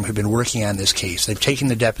law firm who've been working on this case. They've taken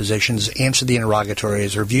the depositions, answered the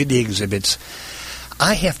interrogatories, reviewed the exhibits.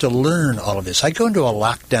 I have to learn all of this. I go into a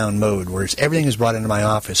lockdown mode where everything is brought into my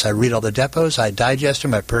office. I read all the depots, I digest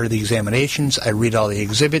them, I prepare the examinations, I read all the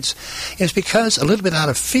exhibits. And it's because, a little bit out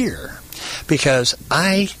of fear, because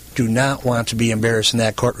I do not want to be embarrassed in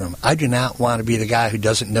that courtroom. I do not want to be the guy who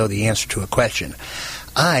doesn't know the answer to a question.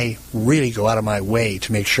 I really go out of my way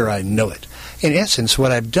to make sure I know it. In essence,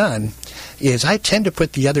 what I've done is I tend to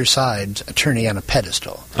put the other side's attorney on a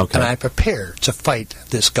pedestal. Okay. And I prepare to fight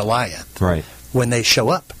this Goliath. Right. When they show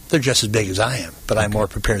up, they're just as big as I am, but I'm more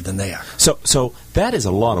prepared than they are. So that is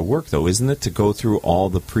a lot of work, though, isn't it, to go through all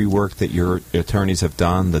the pre-work that your attorneys have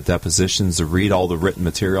done, the depositions, to read all the written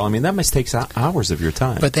material? I mean, that must take hours of your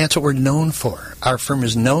time. But that's what we're known for. Our firm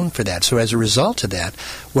is known for that. So as a result of that,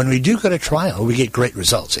 when we do go to trial, we get great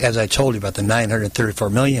results. As I told you about the $934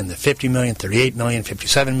 million, the $50 million, $38 million,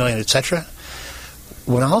 $57 million, etc.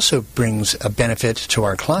 What also brings a benefit to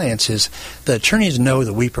our clients is the attorneys know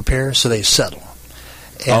that we prepare, so they settle.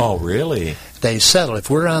 And oh, really? They settle. If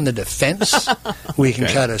we're on the defense, we can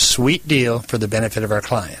cut a sweet deal for the benefit of our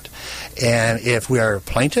client. And if we are a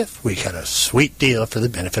plaintiff, we cut a sweet deal for the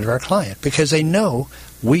benefit of our client, because they know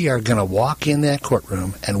we are going to walk in that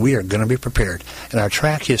courtroom and we are going to be prepared. And our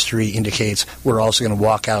track history indicates we're also going to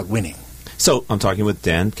walk out winning. So I'm talking with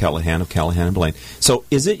Dan Callahan of Callahan and Blaine. So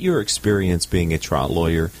is it your experience being a trial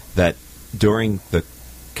lawyer that during the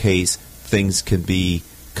case things can be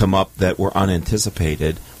come up that were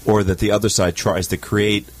unanticipated, or that the other side tries to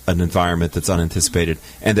create an environment that's unanticipated,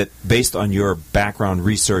 and that based on your background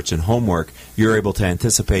research and homework, you're able to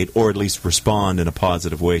anticipate or at least respond in a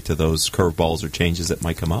positive way to those curveballs or changes that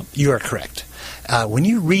might come up? You are correct. When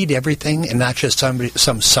you read everything and not just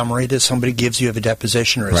some summary that somebody gives you of a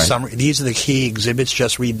deposition or a summary, these are the key exhibits,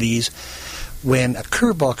 just read these. When a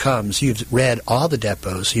curveball comes, you've read all the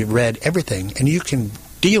depots, you've read everything, and you can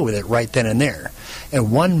deal with it right then and there.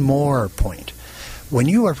 And one more point. When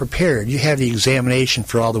you are prepared, you have the examination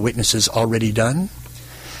for all the witnesses already done,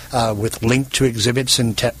 with link to exhibits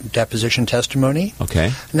and deposition testimony.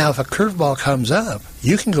 Okay. Now, if a curveball comes up,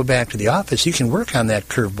 you can go back to the office. You can work on that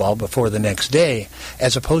curveball before the next day,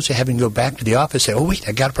 as opposed to having to go back to the office and say, oh, wait,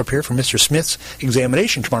 I got to prepare for Mr. Smith's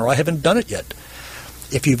examination tomorrow. I haven't done it yet.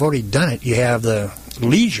 If you've already done it, you have the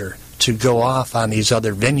leisure to go off on these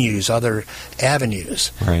other venues, other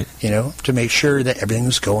avenues, right? To make sure that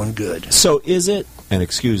everything's going good. So is it, and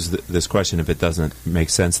excuse this question if it doesn't make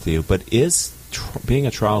sense to you, but is being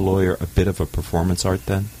a trial lawyer a bit of a performance art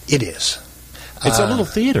then? It is. It's a little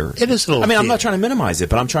theater. It is a little theater. I'm not trying to minimize it,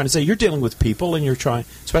 but I'm trying to say you're dealing with people and you're trying,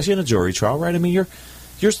 especially in a jury trial, right? I mean,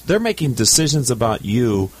 they're making decisions about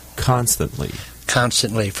you constantly.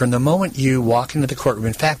 Constantly. From the moment you walk into the courtroom,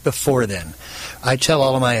 in fact, before then, I tell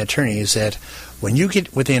all of my attorneys that when you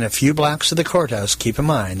get within a few blocks of the courthouse, keep in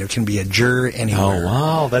mind, there can be a juror anywhere. Oh,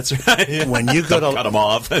 wow, that's right. When you go Don't cut them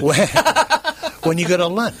off. when you go to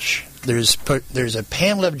lunch, there's a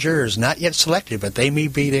panel of jurors not yet selected, but they may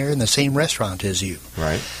be there in the same restaurant as you.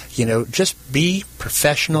 Right. Just be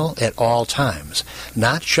professional at all times,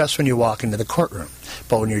 not just when you walk into the courtroom,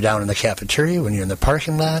 but when you're down in the cafeteria, when you're in the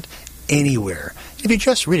parking lot, anywhere. If you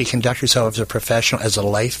just really conduct yourself as a professional, as a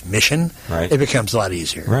life mission, right, it becomes a lot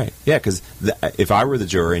easier. Right. Yeah, because if I were the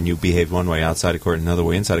juror and you behaved one way outside of court and another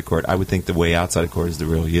way inside of court, I would think the way outside of court is the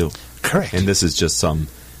real you. Correct. And this is just some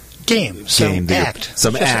some act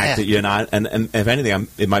that you're not. And if anything,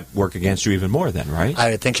 it might work against you even more then, right?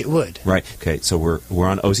 I would think it would. Right. Okay, so we're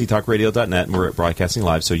on OCTalkRadio.net and we're broadcasting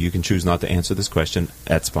live, so you can choose not to answer this question.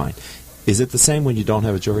 That's fine. Is it the same when you don't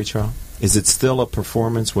have a jury trial? Is it still a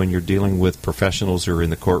performance when you're dealing with professionals who are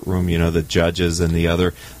in the courtroom, the judges and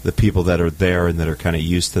the people that are there and that are kind of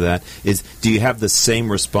used to that? Do you have the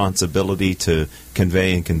same responsibility to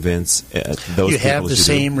convey and convince those people? You have the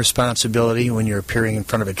same responsibility when you're appearing in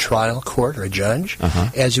front of a trial court or a judge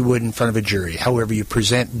as you would in front of a jury. However, you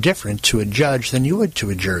present different to a judge than you would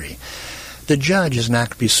to a jury. The judge is not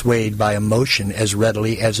going to be swayed by emotion as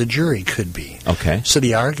readily as a jury could be. Okay. So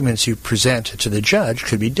the arguments you present to the judge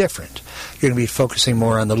could be different. You're going to be focusing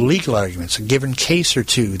more on the legal arguments, a given case or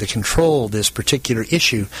two that control this particular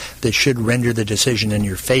issue that should render the decision in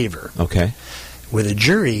your favor. Okay. With a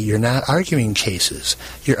jury, you're not arguing cases.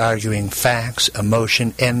 You're arguing facts,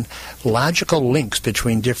 emotion, and logical links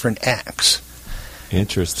between different acts.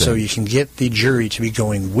 Interesting. So you can get the jury to be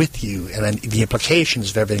going with you and the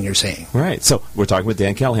implications of everything you're saying. Right. So we're talking with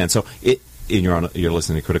Dan Callahan. So you're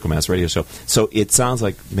listening to Critical Mass Radio Show. So it sounds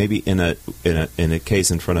like maybe in a case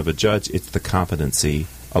in front of a judge, it's the competency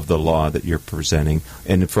of the law that you're presenting,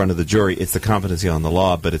 and in front of the jury, it's the competency on the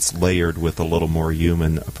law, but it's layered with a little more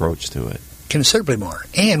human approach to it. Considerably more.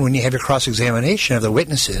 And when you have your cross-examination of the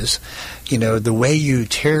witnesses, the way you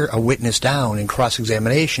tear a witness down in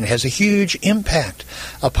cross-examination has a huge impact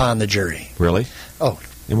upon the jury. Really? Oh.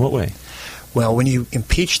 In what way? Well, when you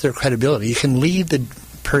impeach their credibility, you can lead the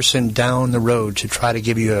person down the road to try to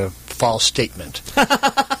give you a false statement.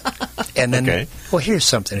 And then, well, here's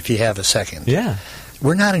something, if you have a second. Yeah.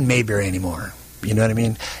 We're not in Mayberry anymore. You know what I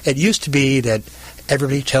mean? It used to be that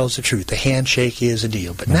everybody tells the truth. The handshake is a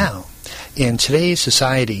deal. But now, in today's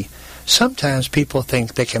society, sometimes people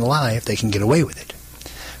think they can lie if they can get away with it.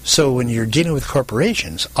 So when you're dealing with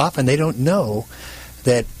corporations, often they don't know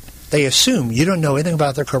that they assume you don't know anything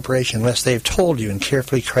about their corporation unless they've told you in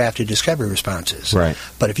carefully crafted discovery responses. Right.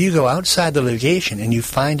 But if you go outside the litigation and you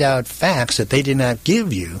find out facts that they did not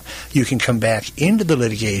give you, you can come back into the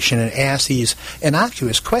litigation and ask these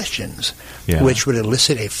innocuous questions, which would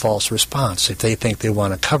elicit a false response if they think they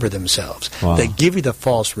want to cover themselves. Wow. They give you the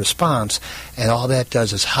false response, and all that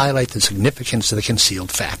does is highlight the significance of the concealed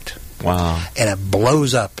fact. Wow. And it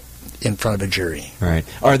blows up in front of a jury. Right.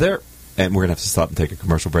 Are there... And we're going to have to stop and take a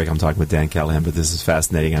commercial break. I'm talking with Dan Callahan, but this is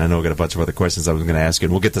fascinating. And I know I've got a bunch of other questions I was going to ask you,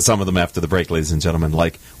 and we'll get to some of them after the break, ladies and gentlemen,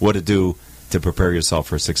 like what to do to prepare yourself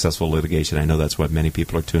for successful litigation. I know that's what many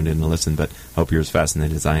people are tuned in to listen, but I hope you're as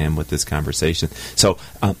fascinated as I am with this conversation. So,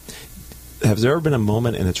 has there ever been a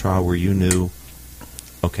moment in a trial where you knew,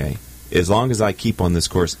 okay, as long as I keep on this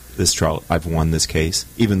course, this trial, I've won this case,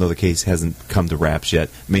 even though the case hasn't come to wraps yet.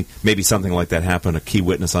 I mean, maybe something like that happened, a key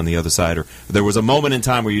witness on the other side, or there was a moment in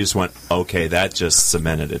time where you just went, okay, that just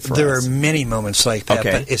cemented it for us. There are many moments like that,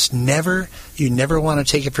 Okay. but it's never, you never want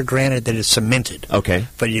to take it for granted that it's cemented. Okay.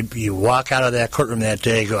 But you walk out of that courtroom that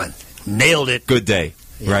day going, nailed it. Good day.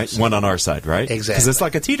 Yes. Right? One on our side, right? Exactly. Because it's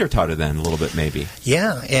like a teeter-totter then, a little bit maybe.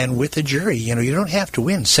 Yeah, and with the jury, you don't have to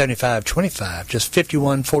win 75-25. Just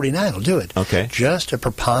 51-49 will do it. Okay. Just a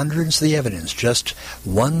preponderance of the evidence. Just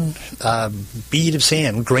one bead of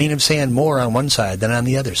sand, grain of sand more on one side than on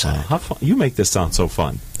the other side. How fun. You make this sound so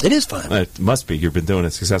fun. It is fun. It must be. You've been doing it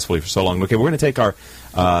successfully for so long. Okay, we're going to take our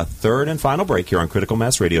third and final break here on Critical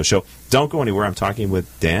Mass Radio Show. Don't go anywhere. I'm talking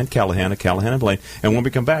with Dan Callahan of Callahan & Blaine. And when we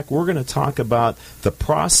come back, we're going to talk about the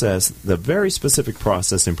process, the very specific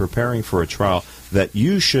process in preparing for a trial that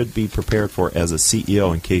you should be prepared for as a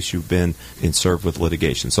CEO in case you've been served with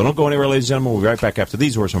litigation. So don't go anywhere, ladies and gentlemen. We'll be right back after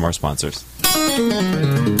these words from our sponsors.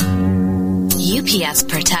 UPS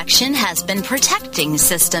Protection has been protecting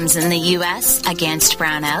systems in the U.S. against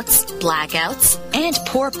brownouts, blackouts, and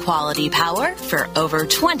poor quality power for over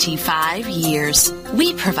 25 years.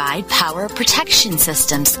 We provide power protection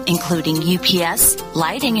systems, including UPS,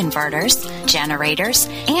 lighting inverters, generators,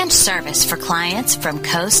 and service for clients from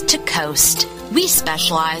coast to coast. We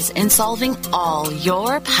specialize in solving all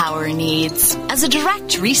your power needs. As a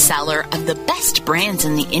direct reseller of the best brands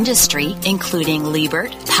in the industry, including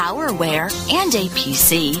Liebert, PowerWare, and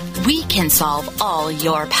APC, we can solve all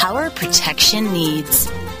your power protection needs.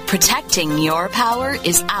 Protecting your power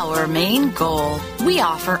is our main goal. We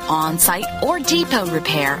offer on-site or depot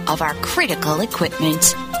repair of our critical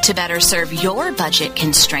equipment. To better serve your budget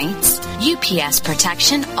constraints, UPS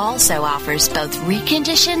Protection also offers both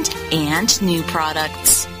reconditioned and new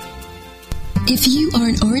products. If you are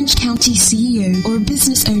an Orange County CEO or a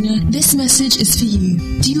business owner, this message is for you.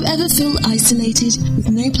 Do you ever feel isolated with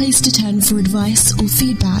no place to turn for advice or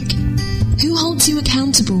feedback? Who holds you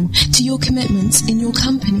accountable to your commitments in your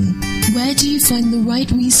company? Where do you find the right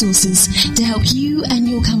resources to help you and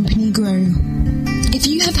your company grow? If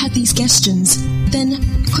you have had these questions, then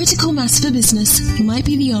Critical Mass for Business might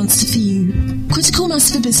be the answer for you. Critical Mass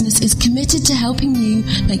for Business is committed to helping you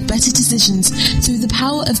make better decisions through the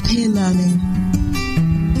power of peer learning.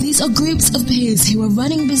 These are groups of peers who are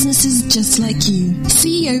running businesses just like you.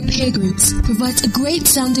 CEO Peer Groups provides a great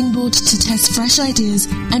sounding board to test fresh ideas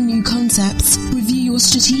and new concepts, review your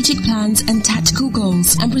strategic plans and tactical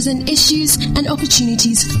goals, and present issues and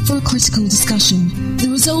opportunities for a critical discussion. The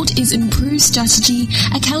result is improved strategy,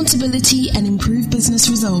 accountability, and improved business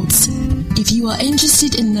results. If you are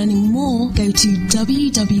interested in learning more, go to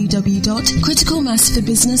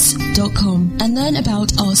www.criticalmassforbusiness.com and learn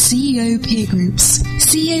about our CEO Peer Groups.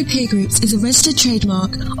 CEO Peer Groups is a registered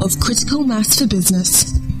trademark of Critical Mass for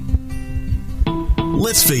Business.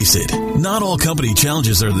 Let's face it, not all company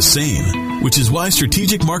challenges are the same, which is why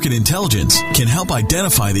Strategic Market Intelligence can help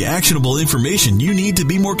identify the actionable information you need to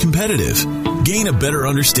be more competitive. Gain a better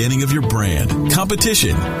understanding of your brand,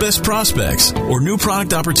 competition, best prospects, or new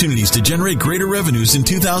product opportunities to generate greater revenues in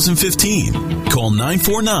 2015. Call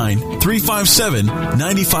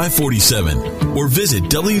 949-357-9547 or visit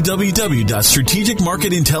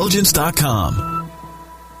www.strategicmarketintelligence.com.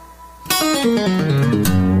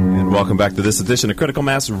 Welcome back to this edition of Critical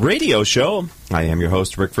Mass Radio Show. I am your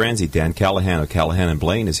host, Rick Franzi. Dan Callahan of Callahan &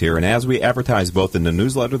 Blaine is here. And as we advertise both in the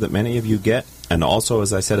newsletter that many of you get, and also,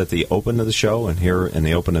 as I said, at the open of the show and here in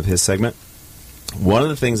the open of his segment, one of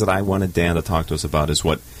the things that I wanted Dan to talk to us about is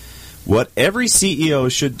what every CEO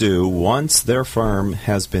should do once their firm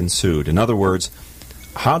has been sued. In other words,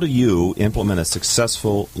 how do you implement a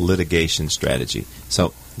successful litigation strategy?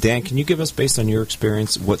 So, Dan, can you give us, based on your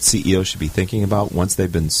experience, what CEOs should be thinking about once they've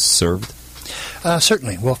been served?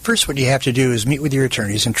 Certainly. Well, first what you have to do is meet with your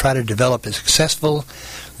attorneys and try to develop a successful,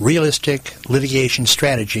 realistic litigation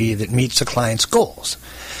strategy that meets the client's goals.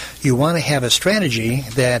 You want to have a strategy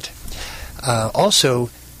that also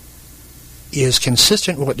is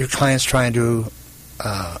consistent with what your client's trying to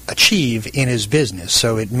achieve in his business.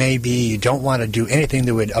 So it may be you don't want to do anything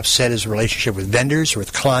that would upset his relationship with vendors or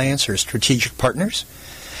with clients or strategic partners.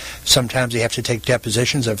 Sometimes you have to take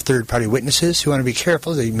depositions of third-party witnesses who want to be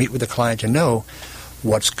careful. They meet with the client to know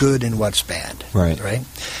what's good and what's bad. Right.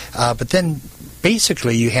 But then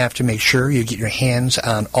basically you have to make sure you get your hands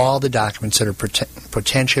on all the documents that are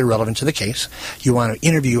potentially relevant to the case. You want to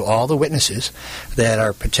interview all the witnesses that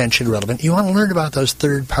are potentially relevant. You want to learn about those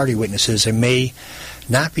third-party witnesses. They may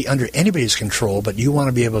not be under anybody's control, but you want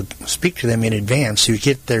to be able to speak to them in advance so you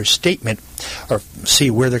get their statement or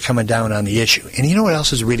see where they're coming down on the issue. And you know what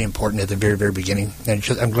else is really important at the very, very beginning? And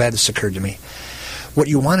I'm glad this occurred to me. What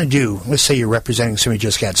you want to do, let's say you're representing somebody who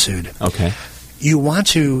just got sued. Okay. You want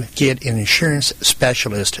to get an insurance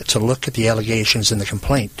specialist to look at the allegations in the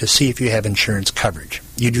complaint to see if you have insurance coverage.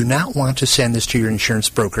 You do not want to send this to your insurance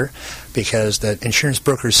broker because the insurance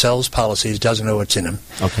broker sells policies, doesn't know what's in them.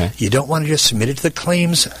 Okay. You don't want to just submit it to the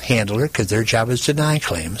claims handler because their job is to deny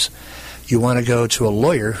claims. You want to go to a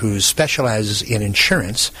lawyer who specializes in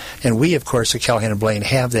insurance, and we, of course, at Callahan & Blaine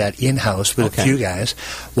have that in-house with a few guys.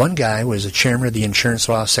 One guy was the chairman of the insurance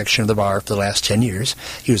law section of the bar for the last 10 years.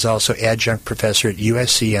 He was also adjunct professor at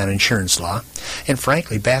USC on insurance law. And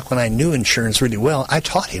frankly, back when I knew insurance really well, I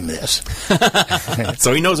taught him this.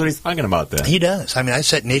 So he knows what he's talking about then. He does. I mean, I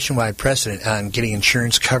set nationwide precedent on getting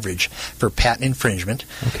insurance coverage for patent infringement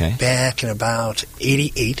back in about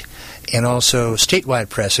 88. And also statewide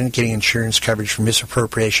precedent, getting insurance coverage for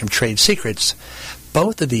misappropriation of trade secrets.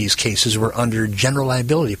 Both of these cases were under general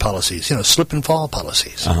liability policies, slip and fall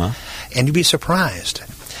policies. And you'd be surprised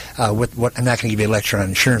with what, I'm not going to give you a lecture on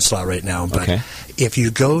insurance law right now, but if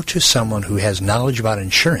you go to someone who has knowledge about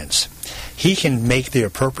insurance, he can make the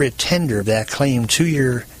appropriate tender of that claim to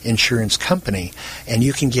your insurance company, and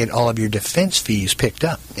you can get all of your defense fees picked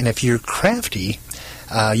up. And if you're crafty,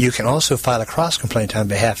 you can also file a cross-complaint on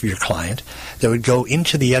behalf of your client that would go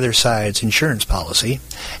into the other side's insurance policy,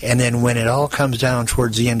 and then when it all comes down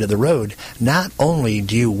towards the end of the road, not only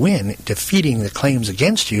do you win defeating the claims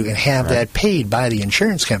against you and have that paid by the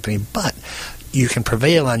insurance company, but you can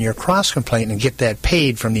prevail on your cross-complaint and get that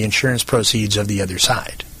paid from the insurance proceeds of the other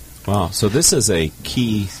side. Wow. So this is a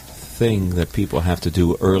key thing that people have to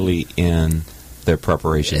do early in their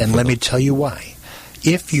preparation. And let me tell you why.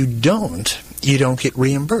 If you don't get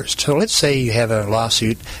reimbursed. So let's say you have a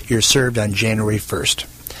lawsuit, you're served on January 1st.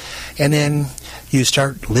 And then you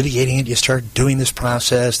start litigating it, you start doing this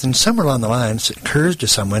process, then somewhere along the line it occurs to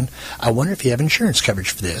someone, I wonder if you have insurance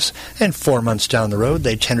coverage for this. And 4 months down the road,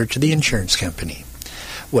 they tender to the insurance company.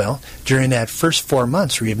 Well, during that first 4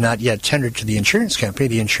 months where you have not yet tendered to the insurance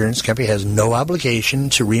company has no obligation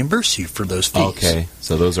to reimburse you for those fees. Okay,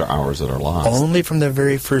 so those are hours that are lost. Only from the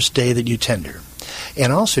very first day that you tender.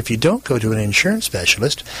 And also, if you don't go to an insurance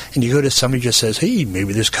specialist and you go to somebody who just says, hey,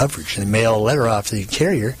 maybe there's coverage, and they mail a letter off to the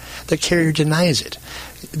carrier denies it.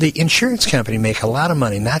 The insurance company make a lot of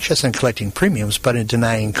money, not just on collecting premiums, but in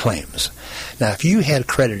denying claims. Now, if you had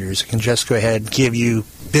creditors that can just go ahead and give you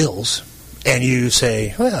bills, and you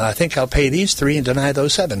say, well, I think I'll pay these 3 and deny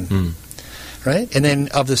those 7, right? And then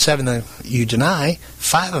of the 7 that you deny,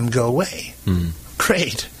 5 of them go away.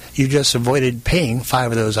 Great. You just avoided paying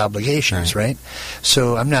 5 of those obligations, right?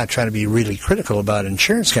 So I'm not trying to be really critical about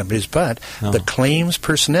insurance companies, but the claims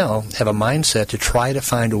personnel have a mindset to try to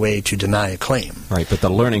find a way to deny a claim. Right, but the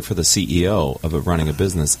learning for the CEO of running a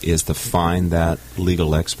business is to find that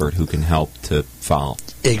legal expert who can help to file.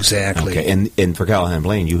 Exactly. Okay, and for Callahan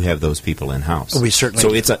Blaine, you have those people in-house. We certainly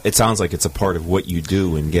do. So it sounds like it's a part of what you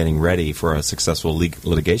do in getting ready for a successful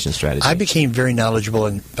litigation strategy. I became very knowledgeable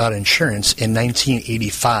about insurance in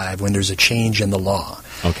 1985 when there's a change in the law.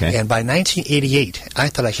 Okay. And by 1988, I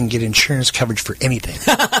thought I can get insurance coverage for anything.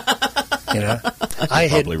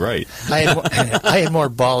 Probably right. I had more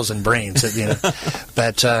balls than brains,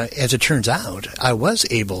 But as it turns out, I was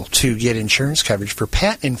able to get insurance coverage for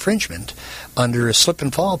patent infringement under a slip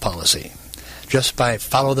and fall policy, just by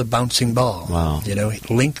follow the bouncing ball. Wow.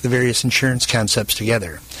 Link the various insurance concepts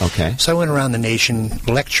together. Okay. So I went around the nation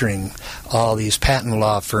lecturing all these patent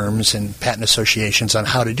law firms and patent associations on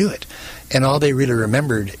how to do it. And all they really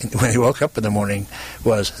remembered when they woke up in the morning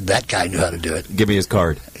was that guy knew how to do it. Give me his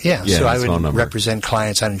card. Yeah, so I would represent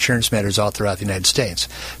clients on insurance matters all throughout the United States.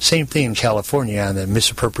 Same thing in California on the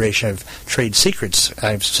misappropriation of trade secrets.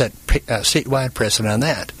 I've set statewide precedent on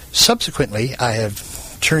that. Subsequently, I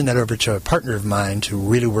have turned that over to a partner of mine to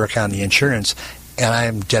really work on the insurance, and I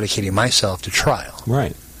am dedicating myself to trial.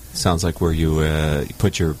 Right. Sounds like where you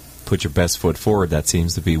put your best foot forward, that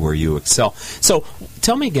seems to be where you excel. So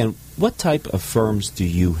tell me again, what type of firms do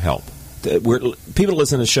you help? People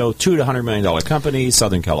listen to the show, $2 to $100 million companies,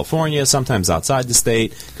 Southern California, sometimes outside the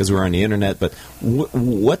state because we're on the internet. But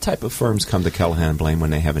what type of firms come to Callahan & Blaine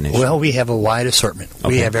when they have an issue? Well, we have a wide assortment. Okay.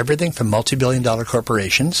 We have everything from multi-billion-dollar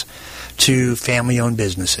corporations to family-owned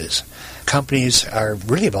businesses. Companies are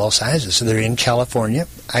really of all sizes. So they're in California.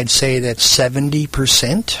 I'd say that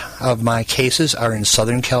 70% of my cases are in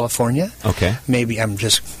Southern California. Okay. Maybe I'm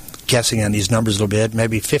just guessing on these numbers a little bit,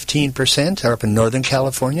 maybe 15% are up in Northern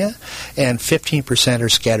California, and 15% are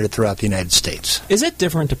scattered throughout the United States. Is it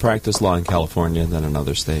different to practice law in California than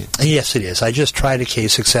another state? Yes, it is. I just tried a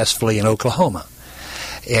case successfully in Oklahoma.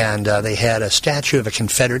 And they had a statue of a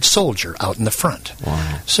Confederate soldier out in the front.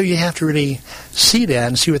 Wow. So you have to really see that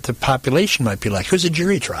and see what the population might be like. It was a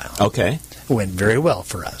jury trial. Okay. It went very well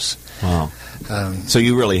for us. Wow. So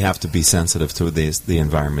you really have to be sensitive to the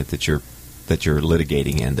environment that you're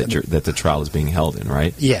litigating in, that the trial is being held in,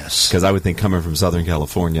 right? Yes. Because I would think coming from Southern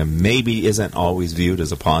California maybe isn't always viewed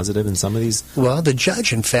as a positive in some of these. Well, the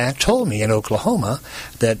judge, in fact, told me in Oklahoma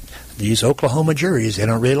that these Oklahoma juries, they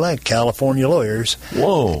don't really like California lawyers.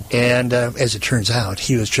 Whoa. And as it turns out,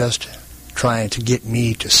 he was just trying to get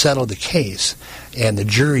me to settle the case, and the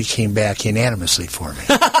jury came back unanimously for me.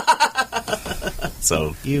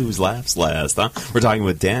 So Hughes laughs last, huh? We're talking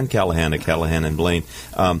with Dan Callahan at Callahan & Blaine.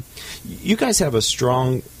 You guys have a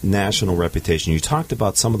strong national reputation. You talked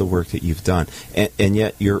about some of the work that you've done, and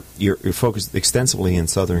yet you're focused extensively in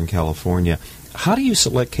Southern California. How do you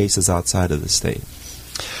select cases outside of the state?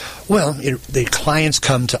 Well, the clients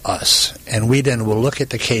come to us, and we then will look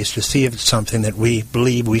at the case to see if it's something that we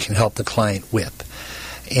believe we can help the client with.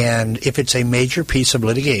 And if it's a major piece of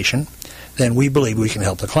litigation, then we believe we can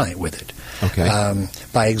help the client with it. Okay.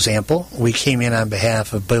 By example, we came in on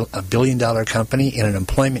behalf of a billion-dollar company in an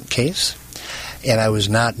employment case, and I was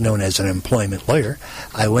not known as an employment lawyer.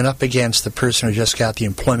 I went up against the person who just got the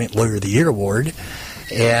Employment Lawyer of the Year award,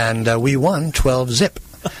 and we won 12-zip.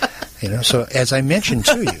 So as I mentioned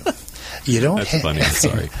to you, you don't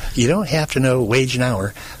you don't have to know wage and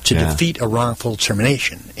hour to defeat a wrongful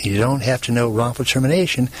termination. You don't have to know wrongful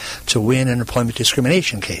termination to win an employment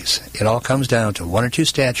discrimination case. It all comes down to one or two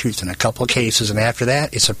statutes and a couple of cases, and after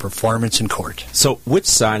that, it's a performance in court. So which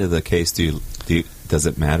side of the case does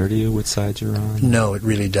it matter to you which side you're on? No, it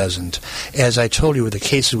really doesn't. As I told you, with the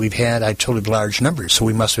cases we've had, I told you large numbers, so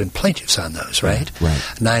we must have been plaintiffs on those, right? Right.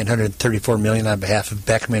 $934 million on behalf of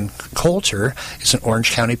Beckman Coulter. It's an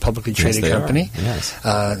Orange County publicly traded company. Yes.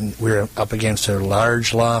 We're up against a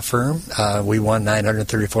large law firm. We won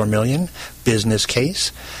 $934 million. Business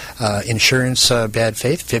case. Insurance bad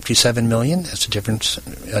faith, $57 million. That's a difference.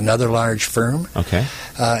 Another large firm. Okay.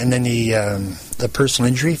 And then the personal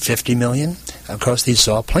injury, $50 million. Of course, these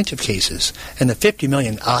are all plaintiff cases. And the $50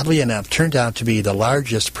 million, oddly enough, turned out to be the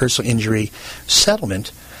largest personal injury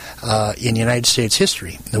settlement in United States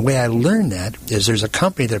history. The way I learned that is there's a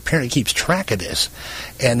company that apparently keeps track of this,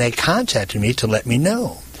 and they contacted me to let me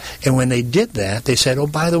know. And when they did that, they said, oh,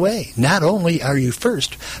 by the way, not only are you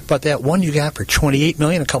first, but that one you got for $28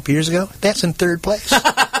 million a couple years ago, that's in third place.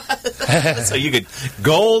 So you get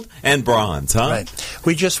gold and bronze, huh? Right.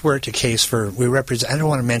 We just worked a case we represent, I don't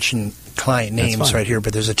want to mention client names right here,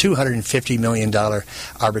 but there's a $250 million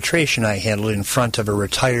arbitration I handled in front of a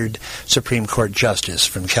retired Supreme Court justice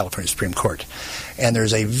from the California Supreme Court. And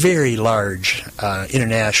there's a very large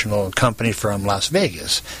international company from Las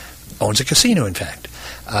Vegas, owns a casino, in fact,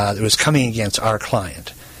 that was coming against our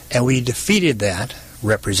client. And we defeated that,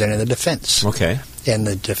 representing the defense. Okay. And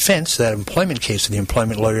the defense, that employment case of the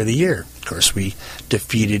Employment Lawyer of the Year, of course, we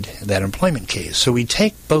defeated that employment case. So we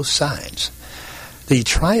take both sides. The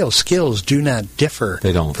trial skills do not differ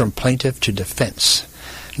from plaintiff to defense.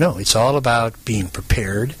 No, it's all about being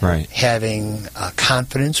prepared, right, having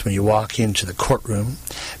confidence when you walk into the courtroom,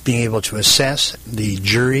 being able to assess the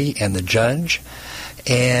jury and the judge,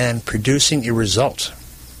 and producing a result.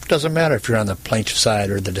 Doesn't matter if you're on the plaintiff side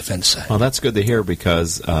or the defense side. Well, that's good to hear,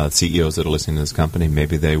 because CEOs that are listening to this company,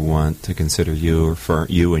 maybe they want to consider you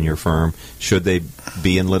and your firm, should they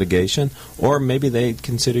be in litigation, or maybe they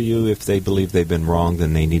consider you if they believe they've been wrong,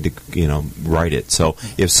 then they need to right it. So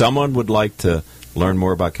if someone would like to learn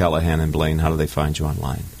more about Callahan & Blaine, how do they find you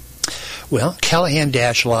online? Well,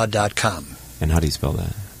 Callahan-law.com. And how do you spell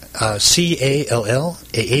that?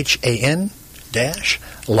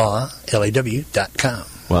 CALLAHAN-law.com.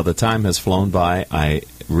 Well, the time has flown by. I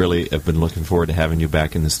really have been looking forward to having you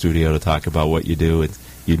back in the studio to talk about what you do.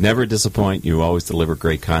 You never disappoint. You always deliver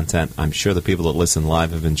great content. I'm sure the people that listen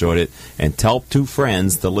live have enjoyed it. And tell 2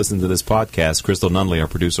 friends to listen to this podcast. Crystal Nunley, our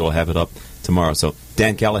producer, will have it up tomorrow. So,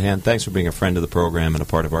 Dan Callahan, thanks for being a friend of the program and a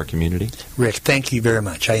part of our community. Rick, thank you very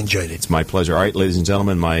much. I enjoyed it. It's my pleasure. All right, ladies and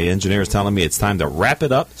gentlemen, my engineer is telling me it's time to wrap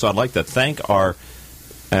it up. So I'd like to thank our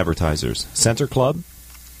advertisers: Center Club,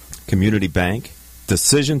 Community Bank,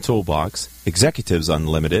 Decision Toolbox, Executives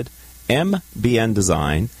Unlimited, MBN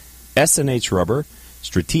Design, S&H Rubber,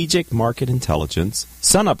 Strategic Market Intelligence,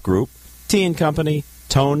 SunUp Group, T & Company,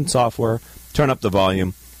 Tone Software, Turn Up the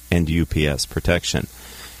Volume, and UPS Protection.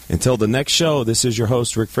 Until the next show, this is your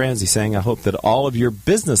host, Rick Franzi, saying I hope that all of your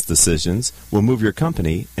business decisions will move your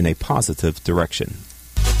company in a positive direction.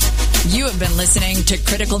 You have been listening to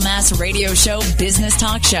Critical Mass Radio Show Business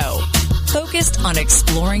Talk Show, focused on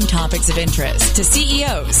exploring topics of interest to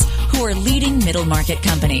CEOs who are leading middle market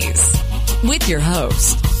companies. With your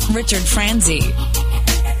host, Richard Franzi.